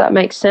seeing you, if that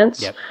makes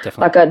sense. Yep,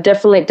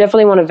 definitely. I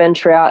definitely want to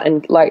venture out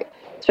and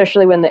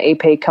especially when the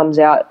EP comes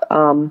out,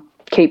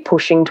 keep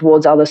pushing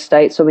towards other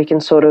states so we can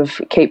sort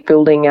of keep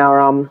building our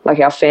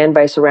our fan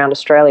base around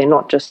Australia,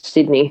 not just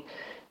Sydney.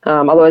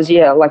 Otherwise,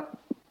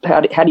 how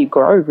do you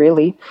grow,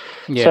 really?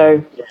 Yeah.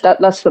 So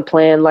that's the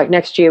plan.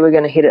 Next year we're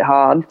going to hit it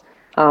hard.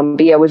 But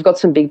yeah, we've got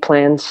some big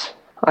plans.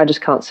 I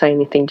just can't say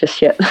anything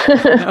just yet.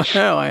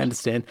 No, I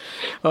understand.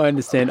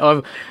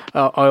 I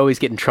always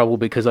get in trouble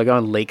because I go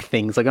and leak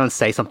things. I go and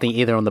say something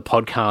either on the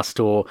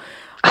podcast or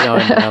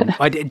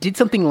I did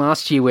something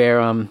last year where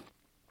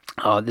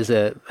there's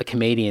a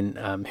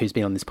comedian who's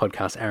been on this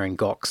podcast, Aaron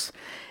Gox,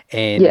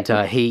 and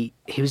he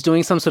was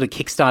doing some sort of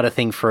Kickstarter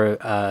thing for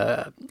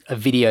a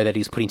video that he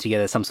was putting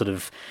together, some sort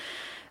of,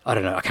 I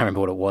don't know, I can't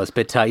remember what it was,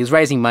 but he was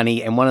raising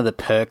money, and one of the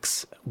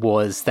perks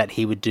was that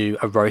he would do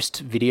a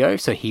roast video,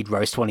 so he'd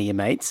roast one of your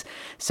mates.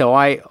 So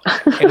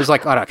it was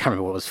like, I can't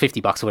remember what it was,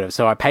 $50 or whatever.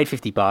 So I paid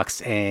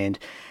 $50, and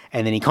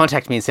then he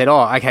contacted me and said,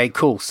 "Oh, okay,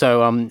 cool.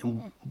 So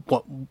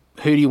who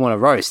do you want to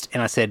roast?"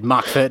 And I said,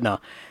 "Mark Furtner."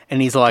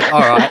 And he's like,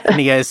 "All right." And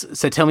he goes,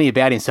 "So tell me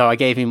about him." So I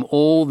gave him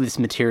all this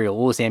material,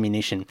 all this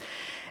ammunition.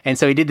 And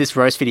so he did this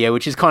roast video,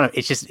 which is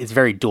it's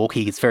very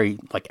dorky. It's very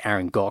like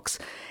Aaron Gox.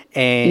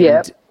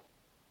 And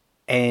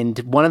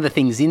one of the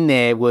things in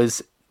there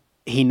was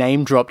he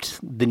name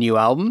dropped the new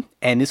album.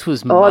 And this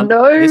was, this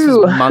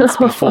was months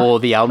before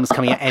the album's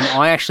coming out. And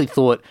I actually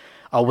thought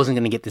I wasn't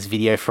going to get this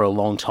video for a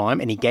long time.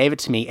 And he gave it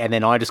to me. And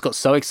then I just got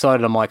so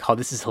excited. I'm like, oh,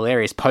 this is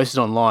hilarious. Posted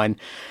online.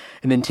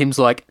 And then Tim's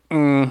like,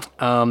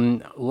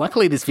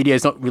 luckily this video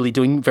is not really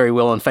doing very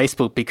well on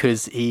Facebook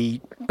because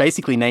he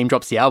basically name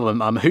drops the album.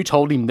 Who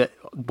told him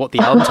what the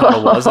album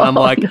title was? And I'm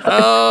like,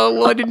 oh,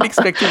 well, I didn't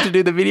expect him to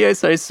do the video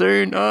so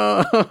soon.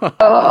 Oh,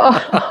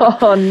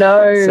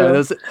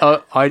 no.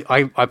 So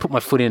I put my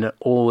foot in it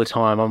all the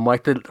time. I'm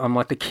like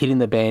the kid in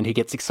the band who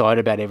gets excited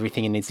about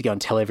everything and needs to go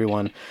and tell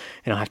everyone,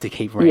 and I have to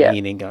keep reining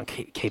in and going,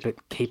 keep it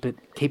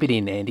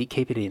in, Andy,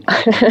 keep it in.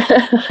 But,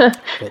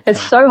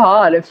 it's so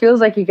hard. It feels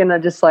like you're gonna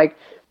just like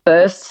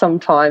burst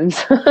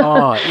sometimes.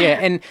 Oh yeah,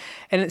 and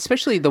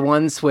especially the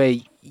ones where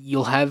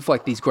you'll have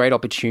like these great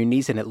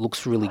opportunities and it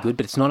looks really good,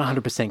 but it's not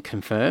 100%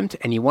 confirmed,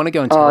 and you want to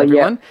go and tell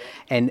everyone,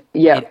 and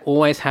it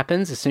always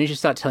happens. As soon as you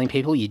start telling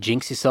people, you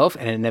jinx yourself,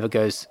 and it never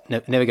goes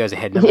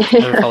ahead,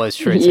 never follows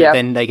through. So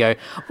then they go,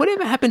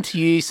 "Whatever happened to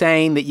you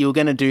saying that you were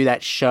going to do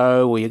that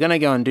show, or you're going to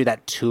go and do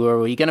that tour,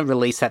 or you're going to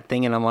release that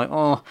thing?" And I'm like,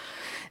 oh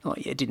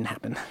yeah, it didn't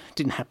happen.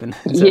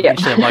 And so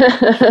eventually I'm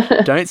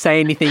like, don't say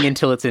anything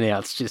until it's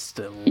announced. Just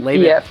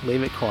leave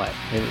it quiet.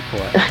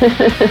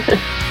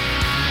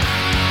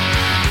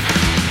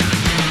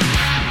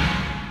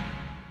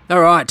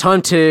 All right,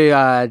 time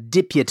to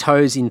dip your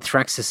toes in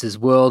Thraxas'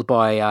 world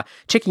by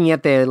checking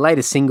out their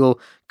latest single,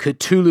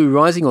 Cthulhu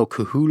Rising, or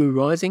Cthulhu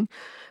Rising,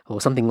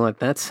 or something like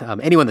that.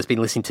 Anyone that's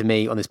been listening to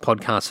me on this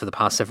podcast for the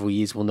past several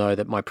years will know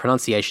that my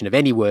pronunciation of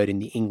any word in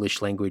the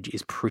English language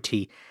is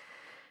pretty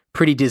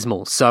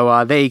dismal.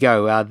 So there you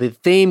go. The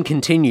theme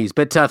continues.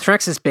 But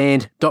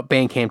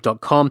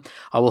thraxasband.bandcamp.com.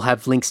 I will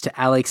have links to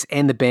Aleks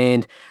and the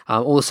band,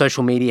 all the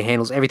social media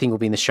handles. Everything will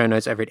be in the show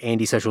notes over at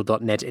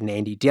andysocial.net and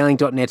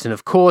andydowling.net. And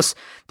of course,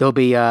 there'll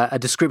be a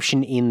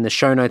description in the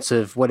show notes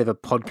of whatever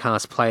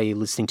podcast player you're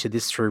listening to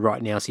this through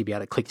right now. So you'll be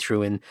able to click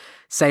through and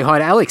say hi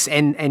to Aleks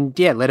and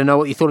let her know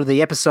what you thought of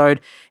the episode,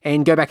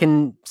 and go back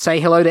and say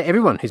hello to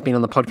everyone who's been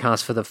on the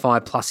podcast for the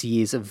 5+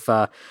 years of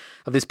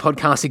this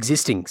podcast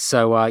existing.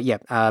 So,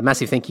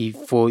 massive thank you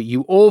for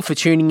you all for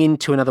tuning in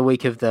to another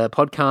week of the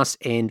podcast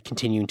and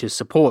continuing to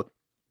support.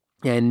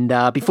 And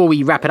before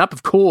we wrap it up,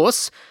 of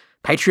course,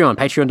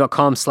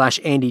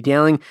 patreon.com/Andy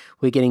Dowling.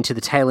 We're getting to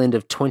the tail end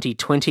of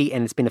 2020,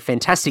 and it's been a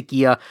fantastic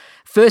year.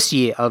 First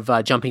year of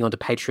jumping onto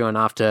Patreon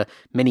after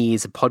many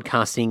years of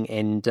podcasting,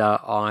 and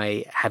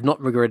I have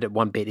not regretted it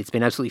one bit. It's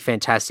been absolutely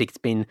fantastic. It's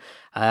been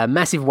a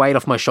massive weight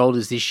off my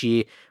shoulders this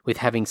year with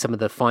having some of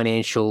the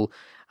financial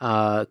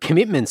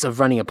commitments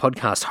of running a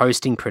podcast,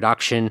 hosting,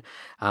 production,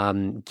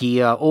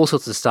 gear, all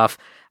sorts of stuff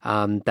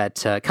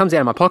that comes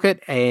out of my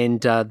pocket,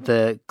 and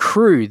the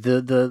crew,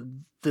 the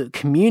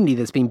community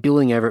that's been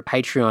building over at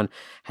Patreon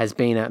has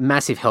been a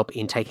massive help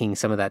in taking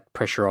some of that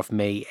pressure off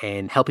me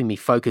and helping me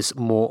focus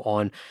more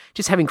on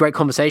just having great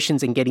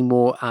conversations and getting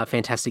more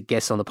fantastic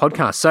guests on the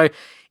podcast. So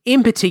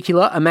in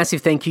particular, a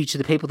massive thank you to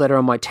the people that are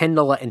on my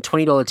 $10 and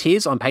 $20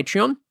 tiers on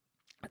Patreon.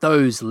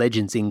 Those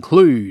legends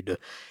include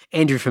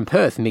Andrew from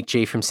Perth, Mick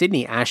G from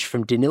Sydney, Ash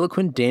from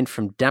Deniliquin, Dan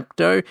from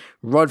Dapto,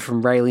 Rod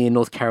from Rayleigh in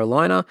North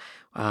Carolina,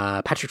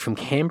 Patrick from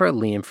Canberra,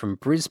 Liam from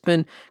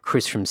Brisbane,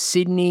 Chris from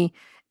Sydney,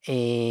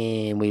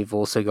 and we've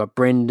also got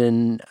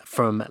Brendan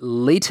from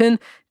Leeton,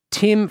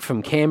 Tim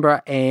from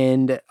Canberra,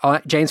 and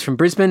James from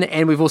Brisbane,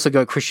 and we've also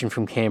got Christian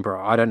from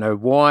Canberra. I don't know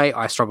why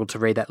I struggled to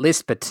read that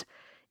list, but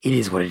it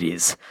is what it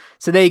is.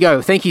 So there you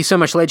go. Thank you so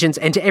much, legends.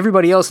 And to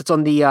everybody else that's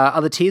on the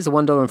other tiers, the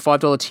 $1 and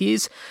 $5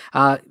 tiers,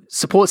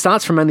 support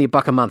starts from only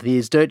 $1 a month. It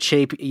is dirt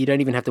cheap. You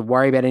don't even have to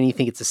worry about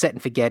anything. It's a set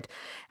and forget.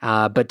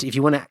 But if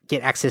you want to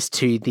get access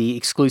to the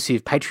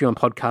exclusive Patreon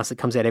podcast that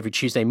comes out every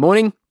Tuesday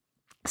morning,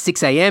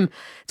 6 a.m.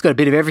 It's got a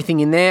bit of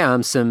everything in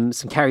there. Some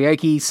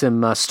karaoke,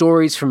 some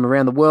stories from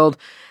around the world,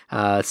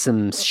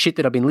 some shit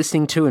that I've been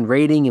listening to and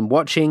reading and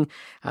watching.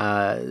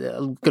 Got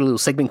a little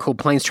segment called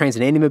Planes, Trains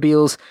and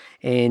Animobiles,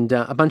 and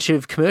a bunch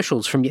of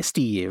commercials from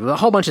yesteryear. A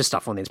whole bunch of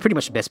stuff on there. It's pretty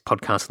much the best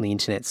podcast on the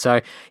internet. So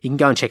you can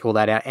go and check all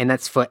that out. And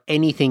that's for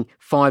anything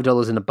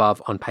 $5 and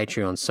above on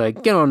Patreon. So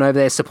get on over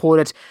there, support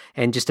it.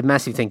 And just a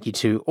massive thank you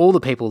to all the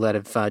people that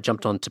have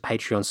jumped on to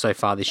Patreon so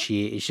far this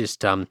year. It's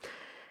just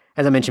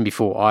as I mentioned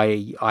before,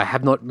 I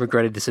have not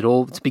regretted this at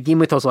all. To begin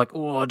with, I was like,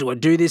 oh, do I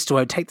do this? Do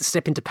I take the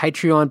step into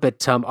Patreon?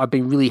 But I've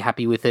been really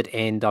happy with it,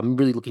 and I'm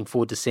really looking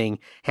forward to seeing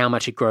how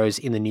much it grows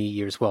in the new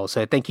year as well.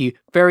 So thank you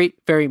very,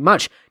 very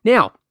much.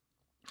 Now,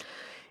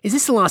 is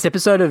this the last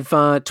episode of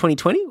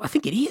 2020? I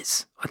think it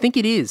is.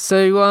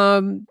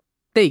 So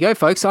there you go,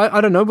 folks. I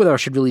don't know whether I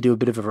should really do a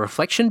bit of a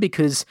reflection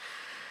because,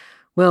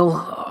 well,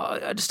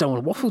 I just don't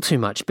want to waffle too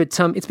much, but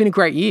it's been a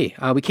great year.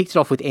 We kicked it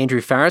off with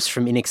Andrew Farris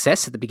from In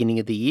Excess at the beginning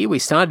of the year. We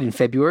started in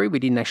February. We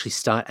didn't actually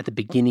start at the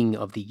beginning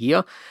of the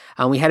year.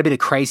 We had a bit of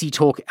crazy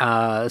talk,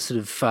 a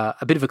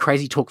bit of a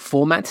crazy talk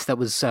format that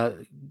was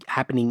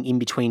happening in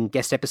between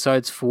guest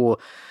episodes for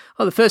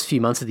the first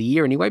few months of the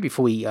year anyway,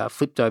 before we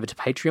flipped over to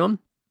Patreon.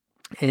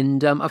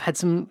 And I've had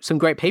some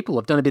great people.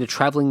 I've done a bit of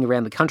traveling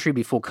around the country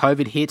before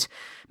COVID hit,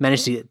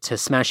 managed to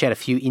smash out a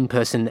few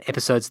in-person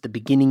episodes at the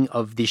beginning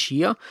of this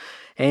year.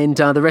 And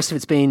the rest of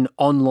it's been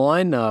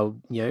online,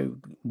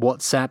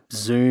 WhatsApp,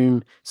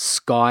 Zoom,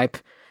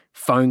 Skype,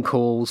 phone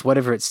calls,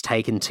 whatever it's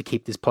taken to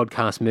keep this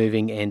podcast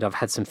moving. And I've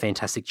had some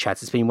fantastic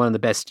chats. It's been one of the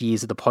best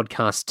years of the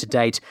podcast to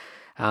date.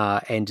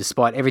 And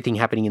despite everything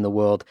happening in the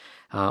world,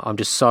 I'm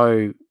just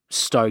so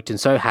stoked and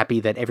so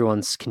happy that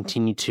everyone's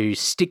continued to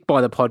stick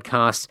by the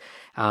podcast.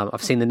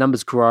 I've seen the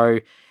numbers grow,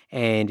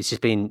 and it's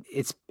just been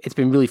it's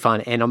been really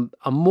fun, and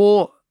I'm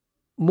more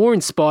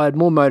inspired,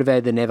 more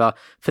motivated than ever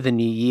for the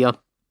new year.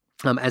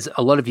 As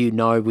a lot of you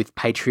know, with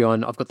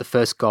Patreon, I've got the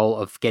first goal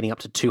of getting up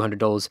to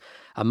 $200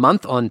 a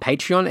month on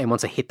Patreon. And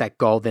once I hit that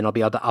goal, then I'll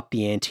be able to up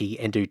the ante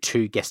and do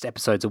 2 guest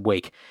episodes a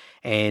week.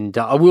 And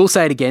I will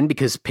say it again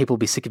because people will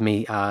be sick of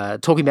me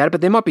talking about it,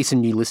 but there might be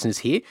some new listeners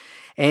here.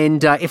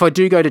 And if I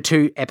do go to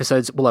 2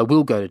 episodes, well, I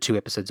will go to 2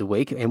 episodes a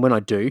week. And when I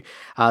do,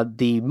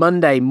 the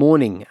Monday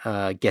morning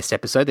guest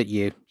episode that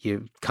you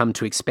come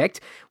to expect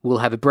will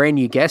have a brand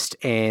new guest.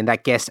 And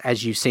that guest,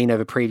 as you've seen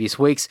over previous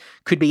weeks,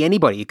 could be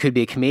anybody. It could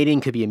be a comedian,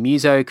 could be a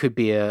muso, could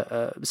be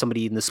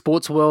somebody in the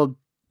sports world.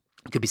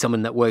 It could be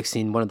someone that works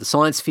in one of the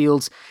science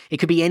fields. It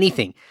could be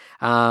anything.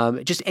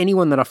 Just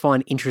anyone that I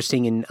find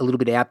interesting and a little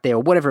bit out there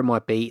or whatever it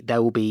might be, they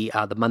will be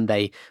the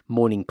Monday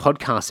morning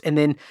podcast. And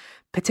then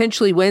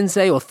potentially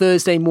Wednesday or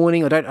Thursday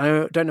morning. I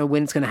don't know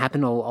when it's going to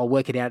happen. I'll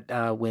work it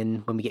out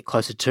when we get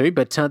closer to.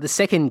 But the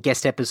second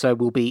guest episode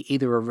will be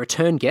either a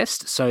return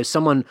guest, so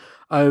someone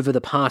over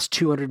the past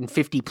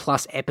 250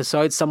 plus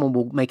episodes, someone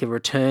will make a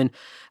return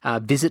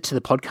visit to the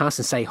podcast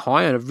and say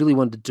hi. And I've really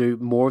wanted to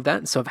do more of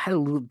that, so I've had a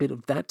little bit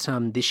of that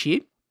this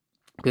year.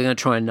 We're going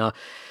to try and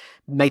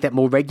make that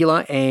more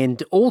regular,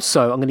 and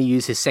also I'm going to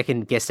use this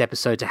second guest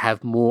episode to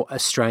have more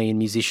Australian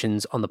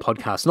musicians on the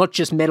podcast, not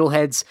just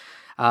metalheads.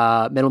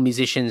 Metal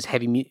musicians,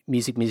 heavy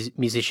music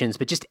musicians,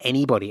 but just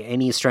anybody,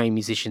 any Australian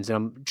musicians. And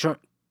I'm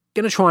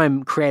going to try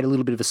and create a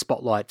little bit of a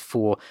spotlight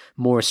for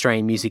more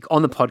Australian music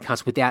on the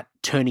podcast without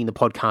turning the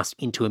podcast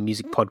into a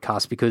music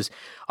podcast, because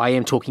I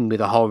am talking with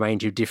a whole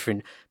range of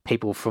different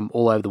people from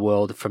all over the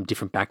world, from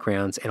different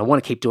backgrounds, and I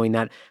want to keep doing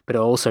that, but I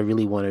also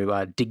really want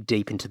to dig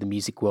deep into the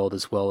music world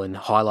as well and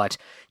highlight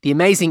the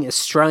amazing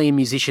Australian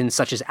musicians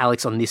such as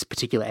Aleks on this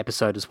particular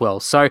episode as well.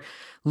 So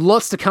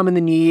lots to come in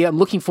the new year. I'm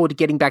looking forward to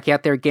getting back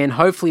out there again.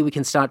 Hopefully we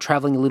can start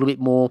traveling a little bit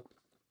more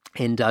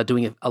and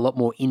doing a lot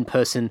more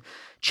in-person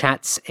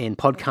chats and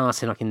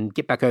podcasts, and I can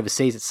get back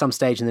overseas at some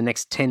stage in the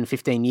next 10,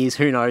 15 years.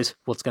 Who knows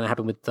what's going to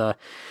happen with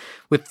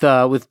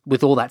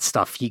all that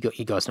stuff. You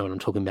guys know what I'm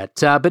talking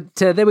about. But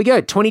there we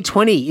go.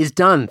 2020 is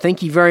done.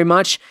 Thank you very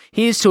much.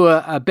 Here's to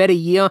a better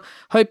year.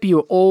 Hope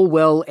you're all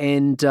well,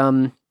 and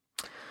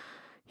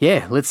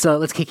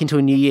let's kick into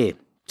a new year.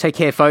 Take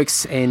care,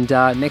 folks, and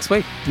next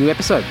week, new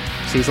episode.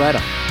 See you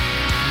later.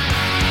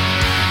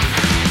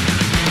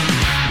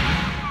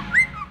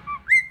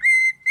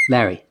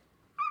 Larry,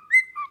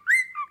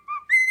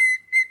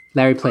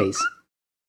 please.